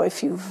 I don't know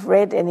if you've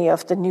read any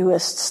of the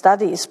newest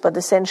studies, but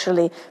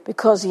essentially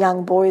because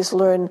young boys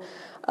learn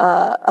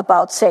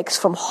about sex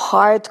from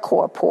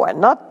hardcore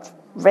porn, not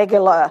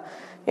regular,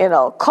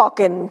 cock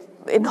in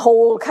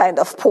hole kind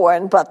of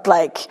porn, but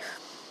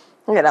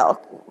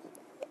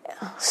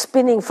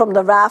spinning from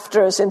the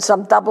rafters in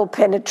some double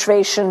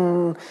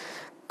penetration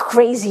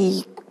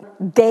crazy.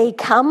 They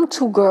come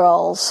to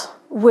girls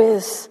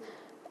with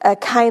a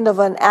kind of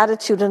an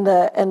attitude and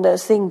a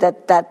thing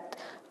that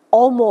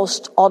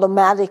almost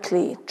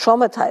automatically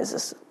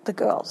traumatizes the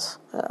girls.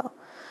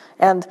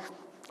 And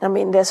I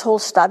mean, there's whole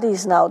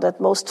studies now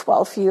that most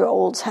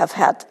 12-year-olds have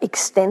had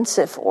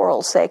extensive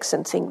oral sex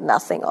and think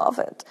nothing of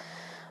it.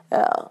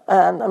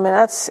 And I mean,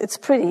 it's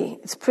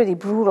pretty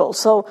brutal.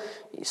 So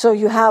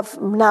you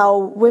have now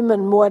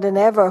women more than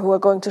ever who are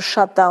going to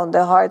shut down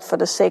their heart for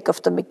the sake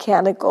of the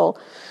mechanical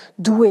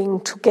doing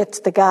to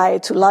get the guy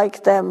to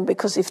like them,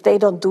 because if they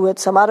don't do it,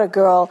 some other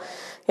girl,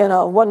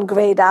 one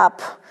grade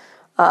up,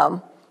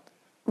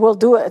 will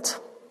do it,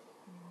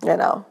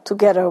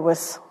 together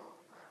with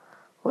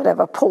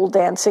whatever, pole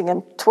dancing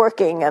and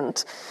twerking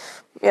and,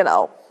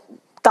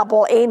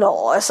 double anal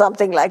or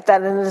something like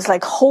that. And it's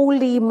like,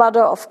 holy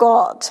mother of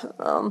God.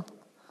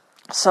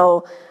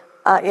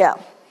 Yeah.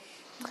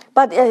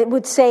 But I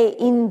would say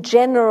in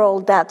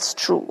general, that's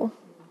true.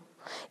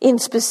 In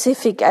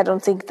specific, I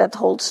don't think that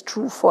holds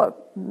true for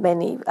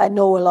many. I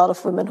know a lot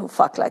of women who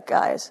fuck like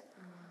guys.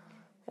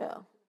 Yeah.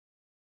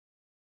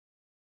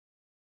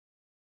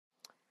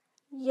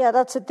 Yeah,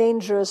 that's a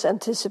dangerous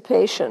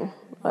anticipation,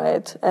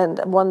 right? And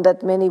one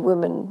that many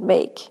women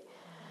make,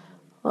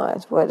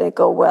 right? Where they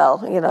go, well,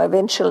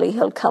 eventually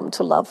he'll come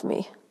to love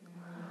me.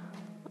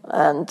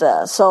 And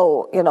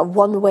so,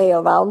 one way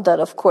around that,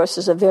 of course,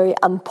 is a very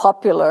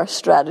unpopular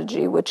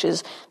strategy, which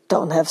is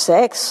don't have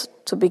sex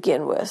to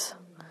begin with.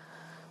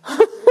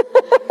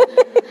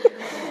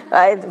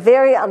 Right?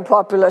 Very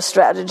unpopular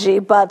strategy,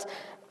 but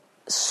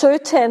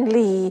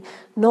certainly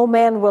no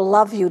man will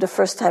love you the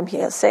first time he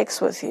has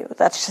sex with you.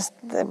 That's just,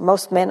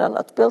 most men are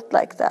not built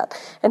like that.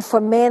 And for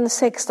men,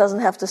 sex doesn't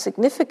have the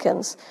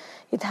significance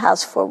it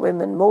has for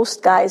women.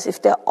 Most guys,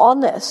 if they're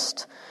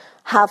honest,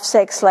 have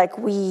sex like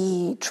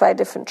we try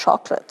different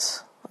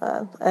chocolates.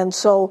 And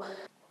so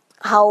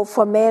how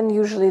for men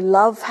usually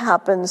love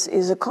happens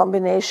is a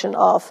combination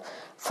of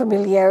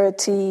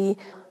familiarity,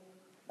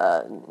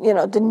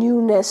 the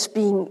newness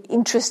being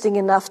interesting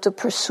enough to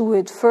pursue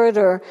it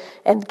further,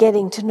 and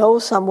getting to know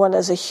someone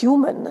as a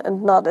human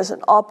and not as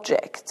an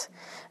object.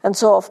 And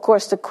so, of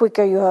course, the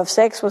quicker you have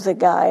sex with a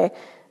guy,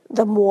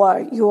 the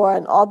more you are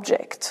an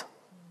object,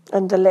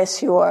 and the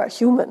less you are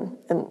human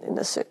in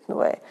a certain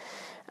way.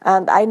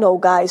 And I know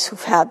guys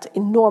who've had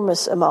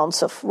enormous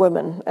amounts of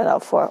women,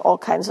 for all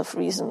kinds of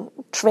reasons,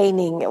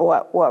 training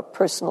or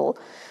personal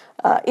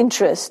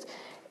interest,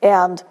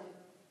 and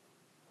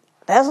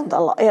there isn't a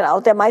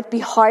lot, there might be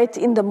heart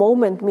in the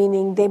moment,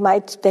 meaning they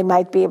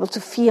might be able to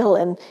feel,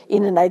 and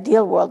in an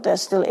ideal world, they're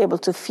still able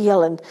to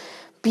feel and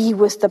be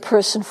with the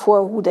person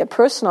for who their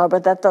person are,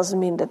 but that doesn't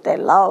mean that they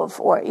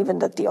love, or even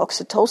that the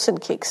oxytocin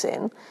kicks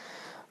in,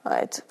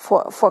 right,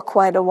 for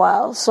quite a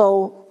while.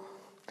 So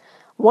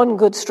one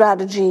good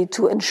strategy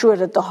to ensure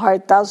that the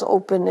heart does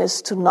open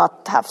is to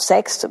not have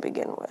sex to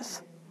begin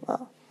with.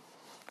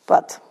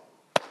 But,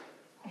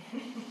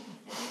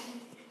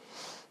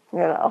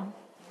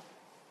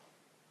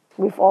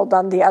 we've all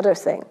done the other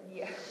thing.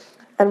 Yeah.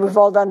 And we've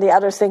all done the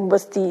other thing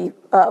with the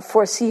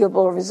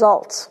foreseeable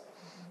results.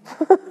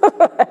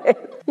 Right?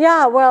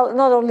 Yeah, well,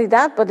 not only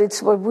that, but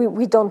it's what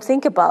we don't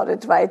think about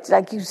it, right?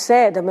 Like you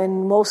said, I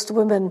mean, most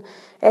women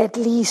at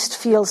least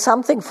feel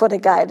something for the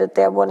guy that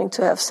they're wanting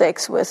to have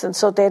sex with, and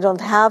so they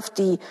don't have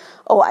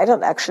I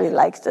don't actually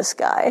like this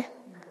guy.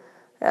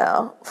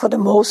 For the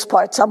most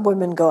part, some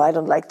women go, I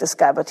don't like this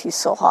guy, but he's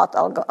so hot,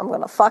 I'm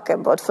going to fuck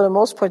him. But for the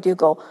most part, you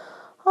go,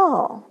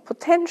 oh,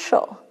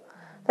 potential.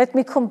 Let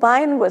me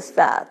combine with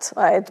that,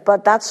 right?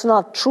 But that's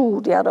not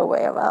true the other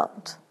way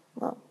around.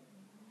 No.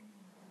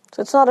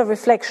 So it's not a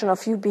reflection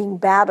of you being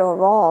bad or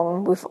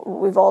wrong.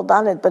 We've all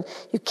done it, but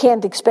you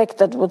can't expect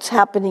that what's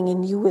happening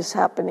in you is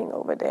happening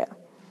over there.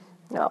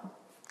 No,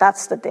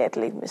 that's the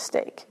deadly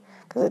mistake,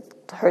 because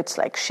it hurts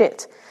like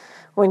shit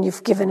when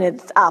you've given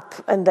it up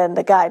and then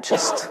the guy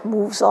just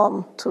moves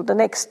on to the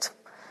next,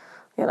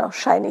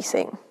 shiny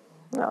thing.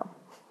 No.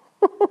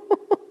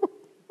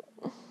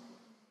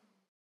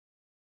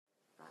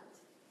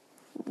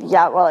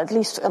 Yeah, well, at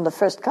least on the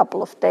first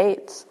couple of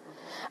dates.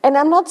 And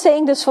I'm not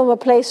saying this from a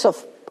place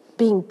of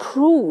being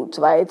prude,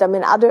 right? I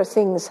mean, other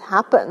things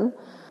happen,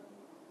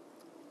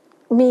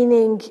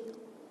 meaning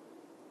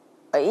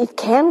it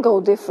can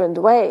go different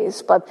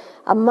ways, but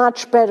a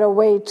much better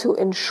way to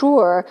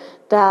ensure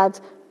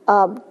that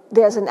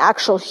there's an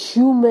actual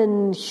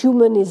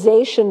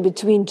humanization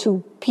between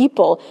two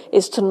people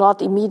is to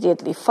not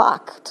immediately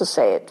fuck, to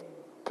say it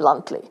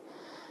bluntly.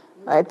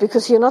 Right?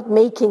 Because you're not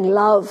making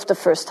love the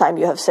first time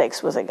you have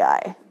sex with a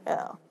guy.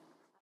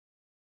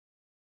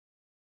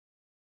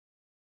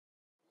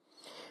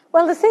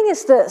 Well, the thing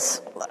is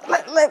this.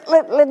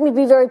 Let me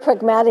be very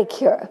pragmatic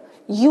here.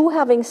 You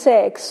having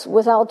sex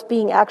without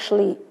being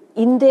actually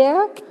in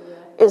there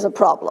is a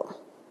problem.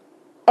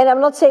 And I'm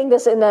not saying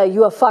this in a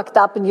you are fucked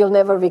up and you'll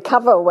never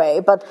recover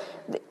way, but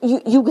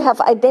you have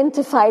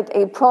identified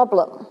a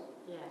problem.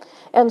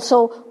 And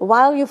so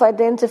while you've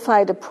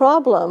identified a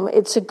problem,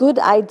 it's a good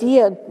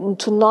idea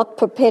to not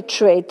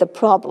perpetuate the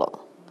problem.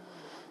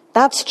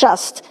 That's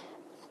just,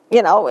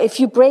 if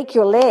you break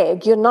your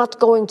leg, you're not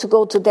going to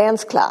go to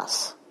dance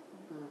class.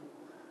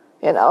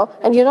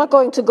 And you're not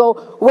going to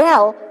go,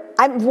 well,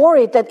 I'm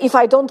worried that if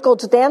I don't go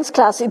to dance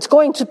class, it's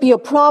going to be a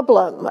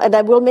problem, and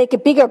I will make a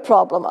bigger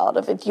problem out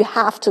of it. You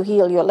have to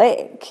heal your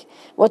leg.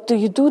 What do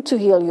you do to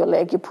heal your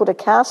leg? You put a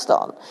cast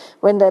on.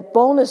 When that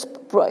bone is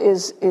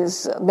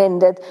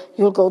mended,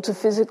 you'll go to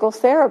physical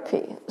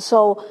therapy.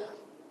 So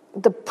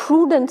the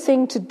prudent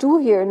thing to do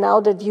here, now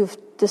that you've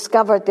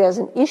discovered there's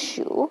an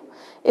issue,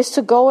 is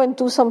to go and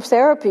do some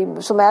therapy.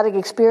 Somatic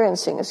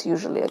experiencing is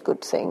usually a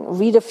good thing.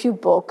 Read a few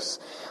books,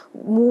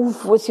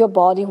 move with your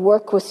body,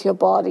 work with your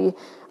body.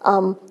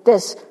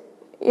 There's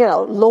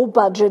low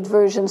budget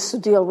versions to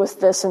deal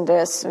with this, and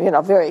there's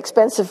very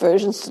expensive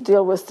versions to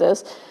deal with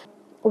this,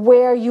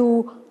 where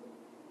you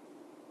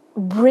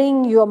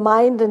bring your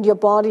mind and your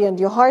body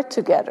and your heart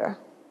together.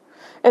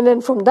 And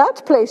then from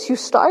that place you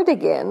start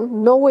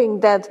again, knowing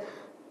that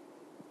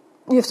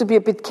you have to be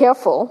a bit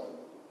careful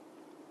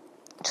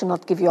to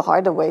not give your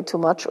heart away too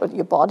much or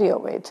your body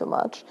away too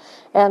much.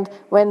 And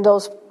when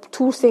those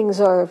two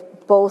things are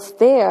both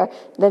there,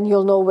 then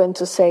you'll know when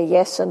to say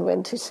yes and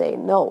when to say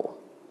no.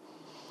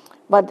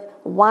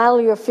 But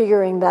while you're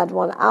figuring that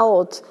one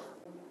out,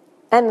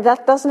 and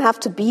that doesn't have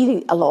to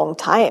be a long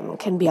time, it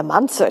can be a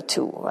month or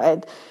two,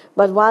 right?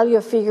 But while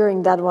you're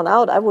figuring that one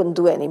out, I wouldn't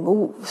do any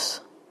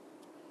moves.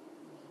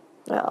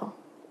 No.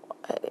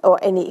 Or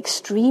any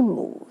extreme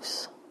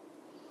moves.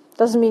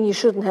 Doesn't mean you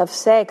shouldn't have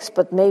sex,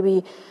 but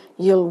maybe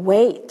you'll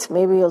wait.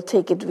 Maybe you'll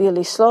take it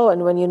really slow,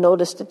 and when you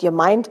notice that your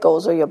mind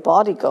goes or your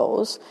body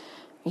goes,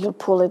 you'll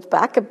pull it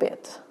back a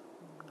bit.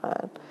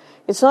 Right?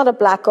 It's not a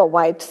black or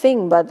white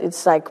thing, but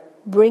it's like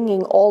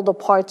bringing all the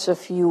parts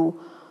of you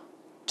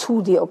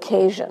to the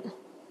occasion.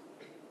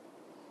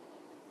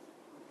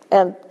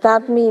 And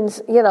that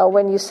means,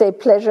 when you say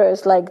pleasure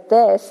is like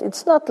death,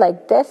 it's not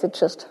like death, it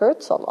just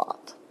hurts a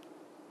lot.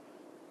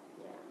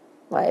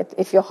 Right?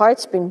 If your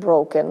heart's been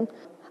broken,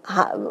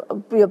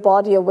 your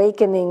body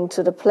awakening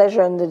to the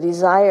pleasure and the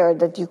desire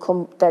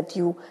that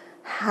you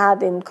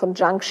had in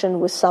conjunction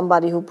with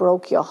somebody who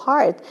broke your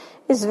heart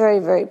is very,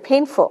 very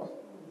painful.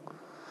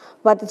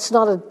 But it's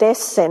not a death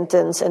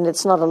sentence and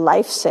it's not a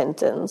life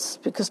sentence,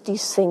 because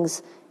these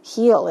things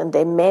heal and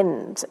they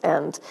mend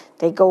and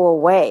they go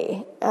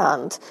away.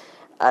 And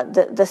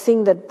the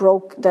thing that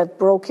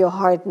broke your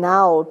heart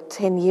now,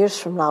 10 years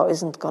from now,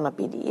 isn't going to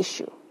be the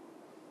issue.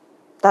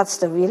 That's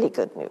the really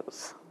good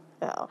news.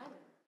 Yeah.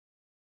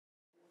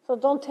 So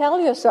don't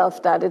tell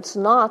yourself that. It's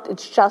not.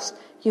 It's just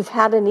you've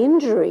had an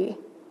injury.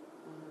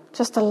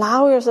 Just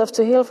allow yourself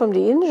to heal from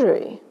the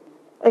injury.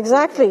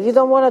 Exactly. You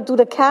don't want to do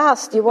the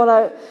cast. You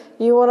want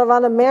to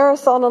run a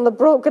marathon on a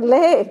broken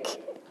leg.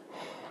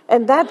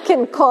 And that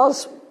can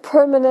cause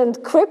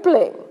permanent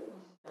crippling.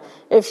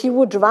 If you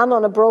would run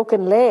on a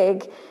broken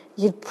leg,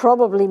 you'd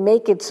probably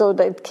make it so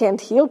that it can't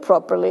heal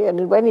properly.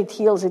 And when it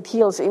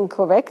heals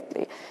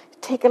incorrectly.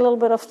 Take a little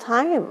bit of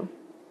time.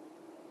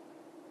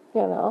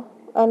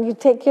 And you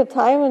take your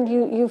time and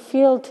you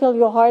feel till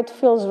your heart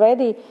feels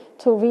ready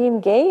to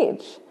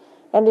re-engage.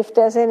 And if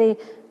there's any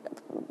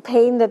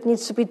pain that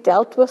needs to be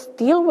dealt with,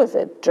 deal with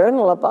it.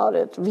 Journal about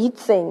it. Read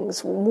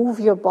things.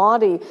 Move your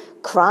body.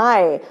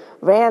 Cry.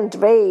 Rant,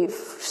 rave.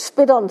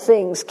 Spit on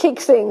things. Kick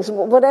things.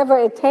 Whatever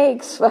it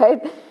takes,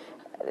 right?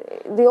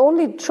 The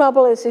only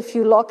trouble is if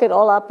you lock it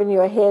all up in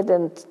your head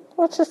and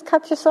just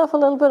cut yourself a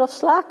little bit of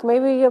slack.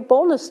 Maybe your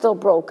bone is still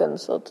broken,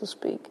 so to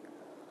speak.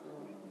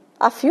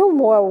 a few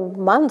more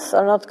months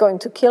are not going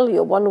to kill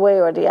you one way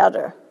or the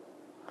other.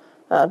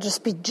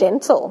 Just be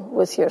gentle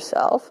with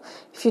yourself.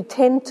 If you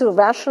tend to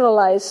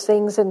rationalize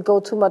things and go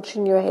too much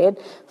in your head,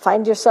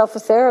 find yourself a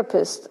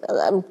therapist.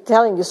 I'm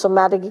telling you,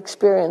 somatic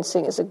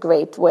experiencing is a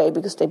great way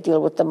because they deal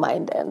with the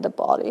mind and the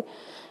body.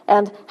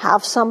 And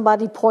have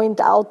somebody point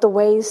out the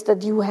ways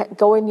that you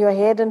go in your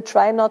head and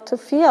try not to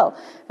feel.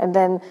 And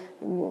then,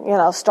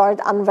 start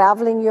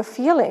unraveling your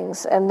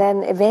feelings. And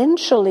then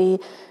eventually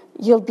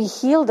you'll be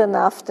healed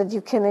enough that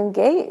you can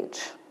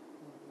engage.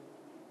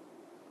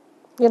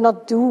 You're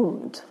not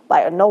doomed.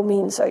 By no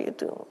means are you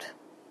doomed.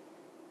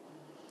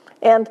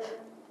 And,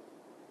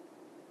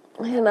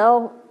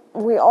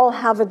 we all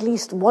have at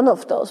least one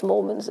of those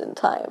moments in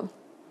time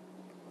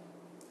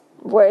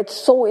where it's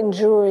so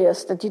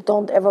injurious that you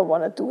don't ever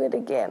want to do it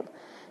again.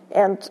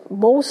 And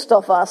most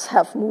of us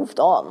have moved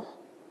on.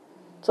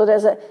 So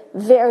there's a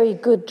very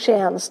good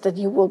chance that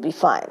you will be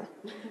fine.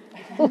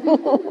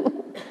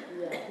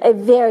 A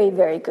very,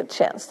 very good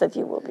chance that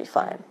you will be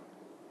fine.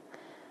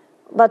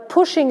 But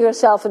pushing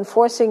yourself and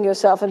forcing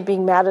yourself and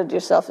being mad at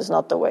yourself is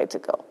not the way to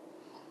go.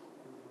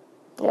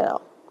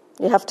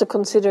 You have to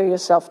consider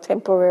yourself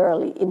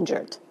temporarily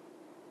injured.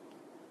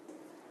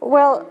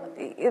 Well,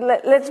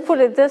 let's put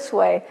it this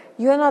way.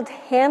 You're not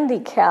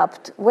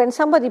handicapped. When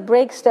somebody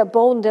breaks their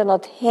bone, they're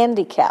not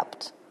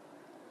handicapped.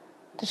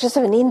 They just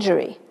have an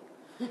injury.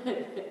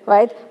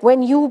 Right?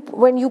 When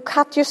you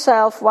cut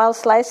yourself while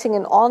slicing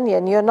an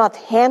onion, you're not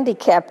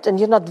handicapped and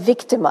you're not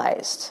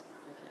victimized.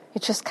 You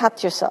just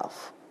cut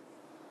yourself.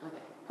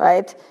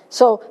 Right?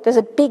 So there's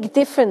a big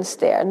difference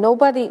there.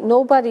 Nobody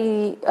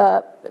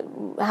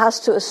has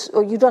to,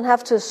 or you don't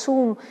have to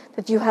assume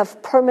that you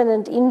have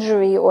permanent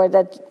injury or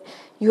that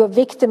you are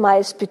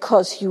victimized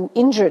because you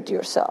injured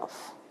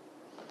yourself.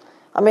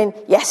 I mean,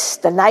 yes,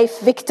 the knife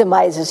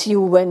victimizes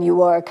you when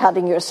you are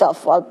cutting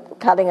yourself while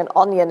cutting an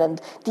onion,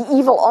 and the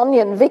evil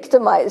onion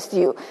victimized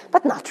you,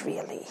 but not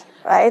really,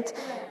 right?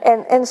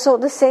 And so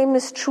the same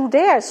is true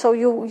there. So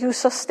you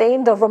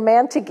sustained a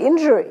romantic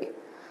injury.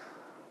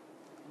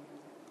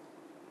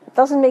 It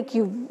doesn't make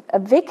you a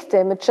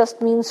victim. It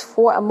just means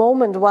for a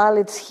moment while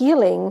it's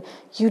healing,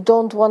 you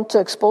don't want to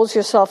expose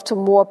yourself to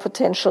more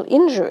potential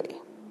injury.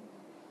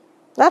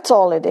 That's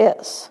all it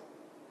is.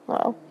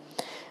 Well,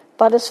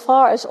 but as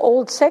far as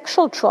old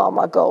sexual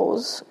trauma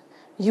goes,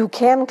 you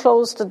can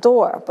close the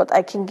door, but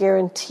I can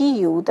guarantee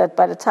you that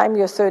by the time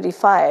you're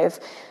 35,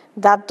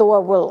 that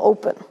door will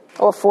open,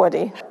 or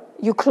 40.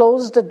 You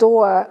close the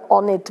door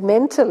on it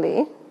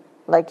mentally.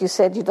 Like you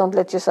said, you don't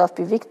let yourself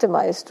be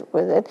victimized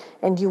with it,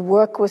 and you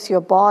work with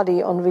your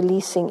body on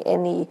releasing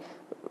any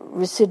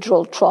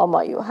residual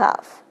trauma you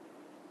have.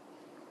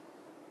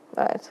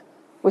 Right?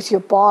 With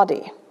your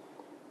body.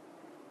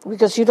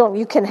 Because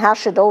you can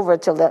hash it over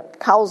till the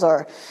cows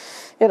are,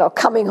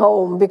 coming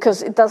home,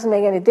 because it doesn't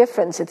make any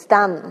difference, it's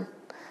done.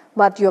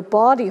 But your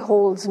body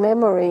holds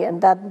memory,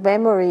 and that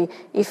memory,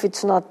 if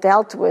it's not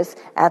dealt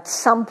with, at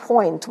some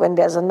point when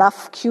there's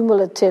enough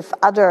cumulative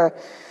other,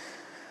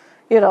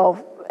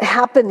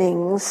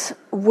 happenings,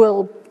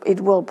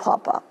 it will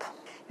pop up.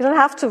 You don't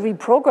have to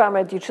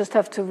reprogram it, you just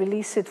have to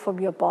release it from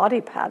your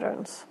body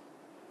patterns.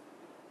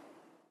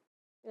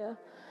 Yeah.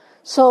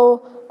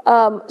 So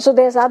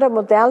there's other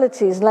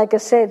modalities. Like I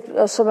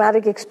said,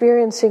 somatic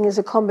experiencing is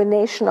a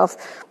combination of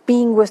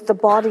being with the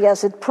body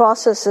as it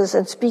processes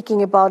and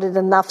speaking about it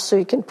enough so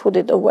you can put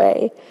it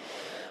away.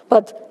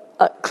 But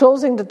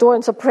closing the door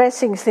and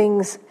suppressing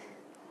things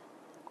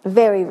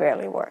very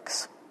rarely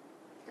works.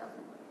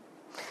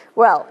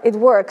 Well, it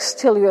works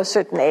till you're a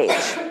certain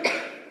age.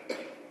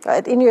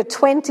 Right? In your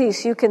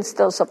 20s, you can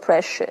still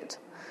suppress shit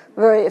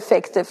very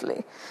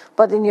effectively.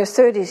 But in your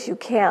 30s, you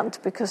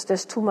can't, because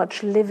there's too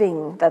much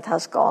living that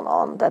has gone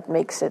on that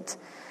makes it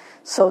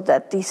so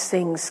that these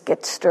things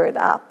get stirred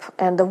up.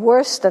 And the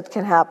worst that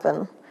can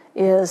happen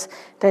is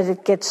that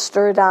it gets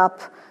stirred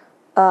up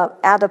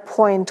at a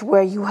point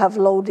where you have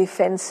low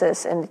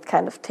defenses and it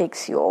kind of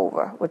takes you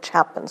over, which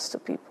happens to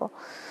people.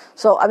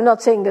 So I'm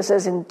not saying this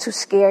as in to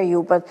scare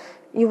you, but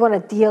you want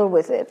to deal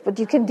with it. But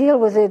you can deal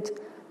with it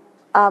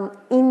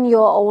in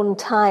your own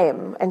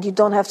time, and you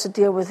don't have to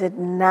deal with it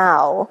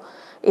now.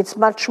 It's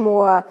much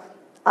more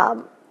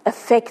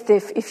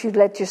effective if you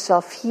let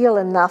yourself heal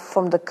enough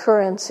from the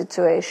current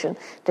situation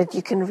that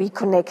you can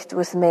reconnect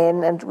with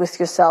men and with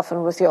yourself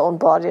and with your own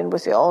body and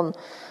with your own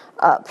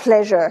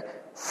pleasure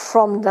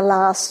from the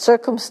last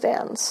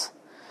circumstance.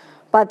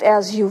 But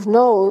as you've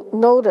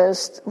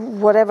noticed,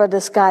 whatever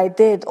this guy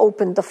did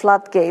opened the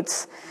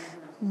floodgates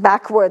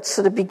backwards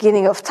to the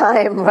beginning of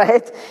time,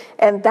 right?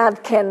 And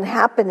that can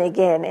happen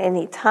again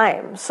any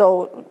time.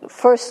 So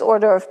first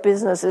order of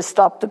business is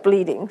stop the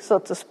bleeding, so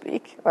to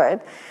speak, right?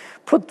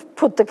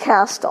 Put the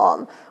cast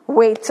on.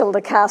 Wait till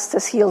the cast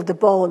has healed the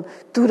bone.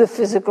 Do the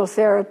physical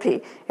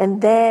therapy.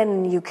 And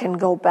then you can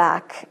go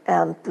back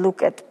and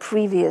look at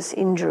previous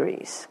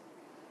injuries.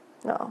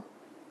 No.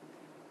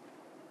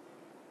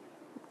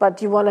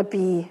 But you want to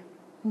be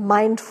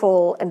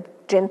mindful and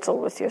gentle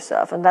with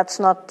yourself. And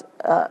that's not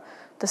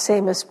the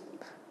same as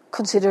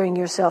considering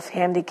yourself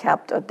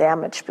handicapped or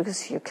damaged,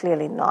 because you're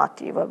clearly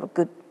not. You have a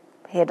good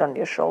head on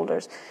your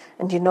shoulders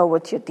and you know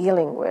what you're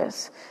dealing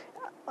with.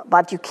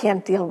 But you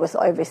can't deal with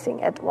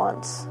everything at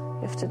once.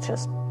 You have to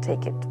just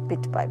take it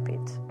bit by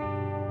bit.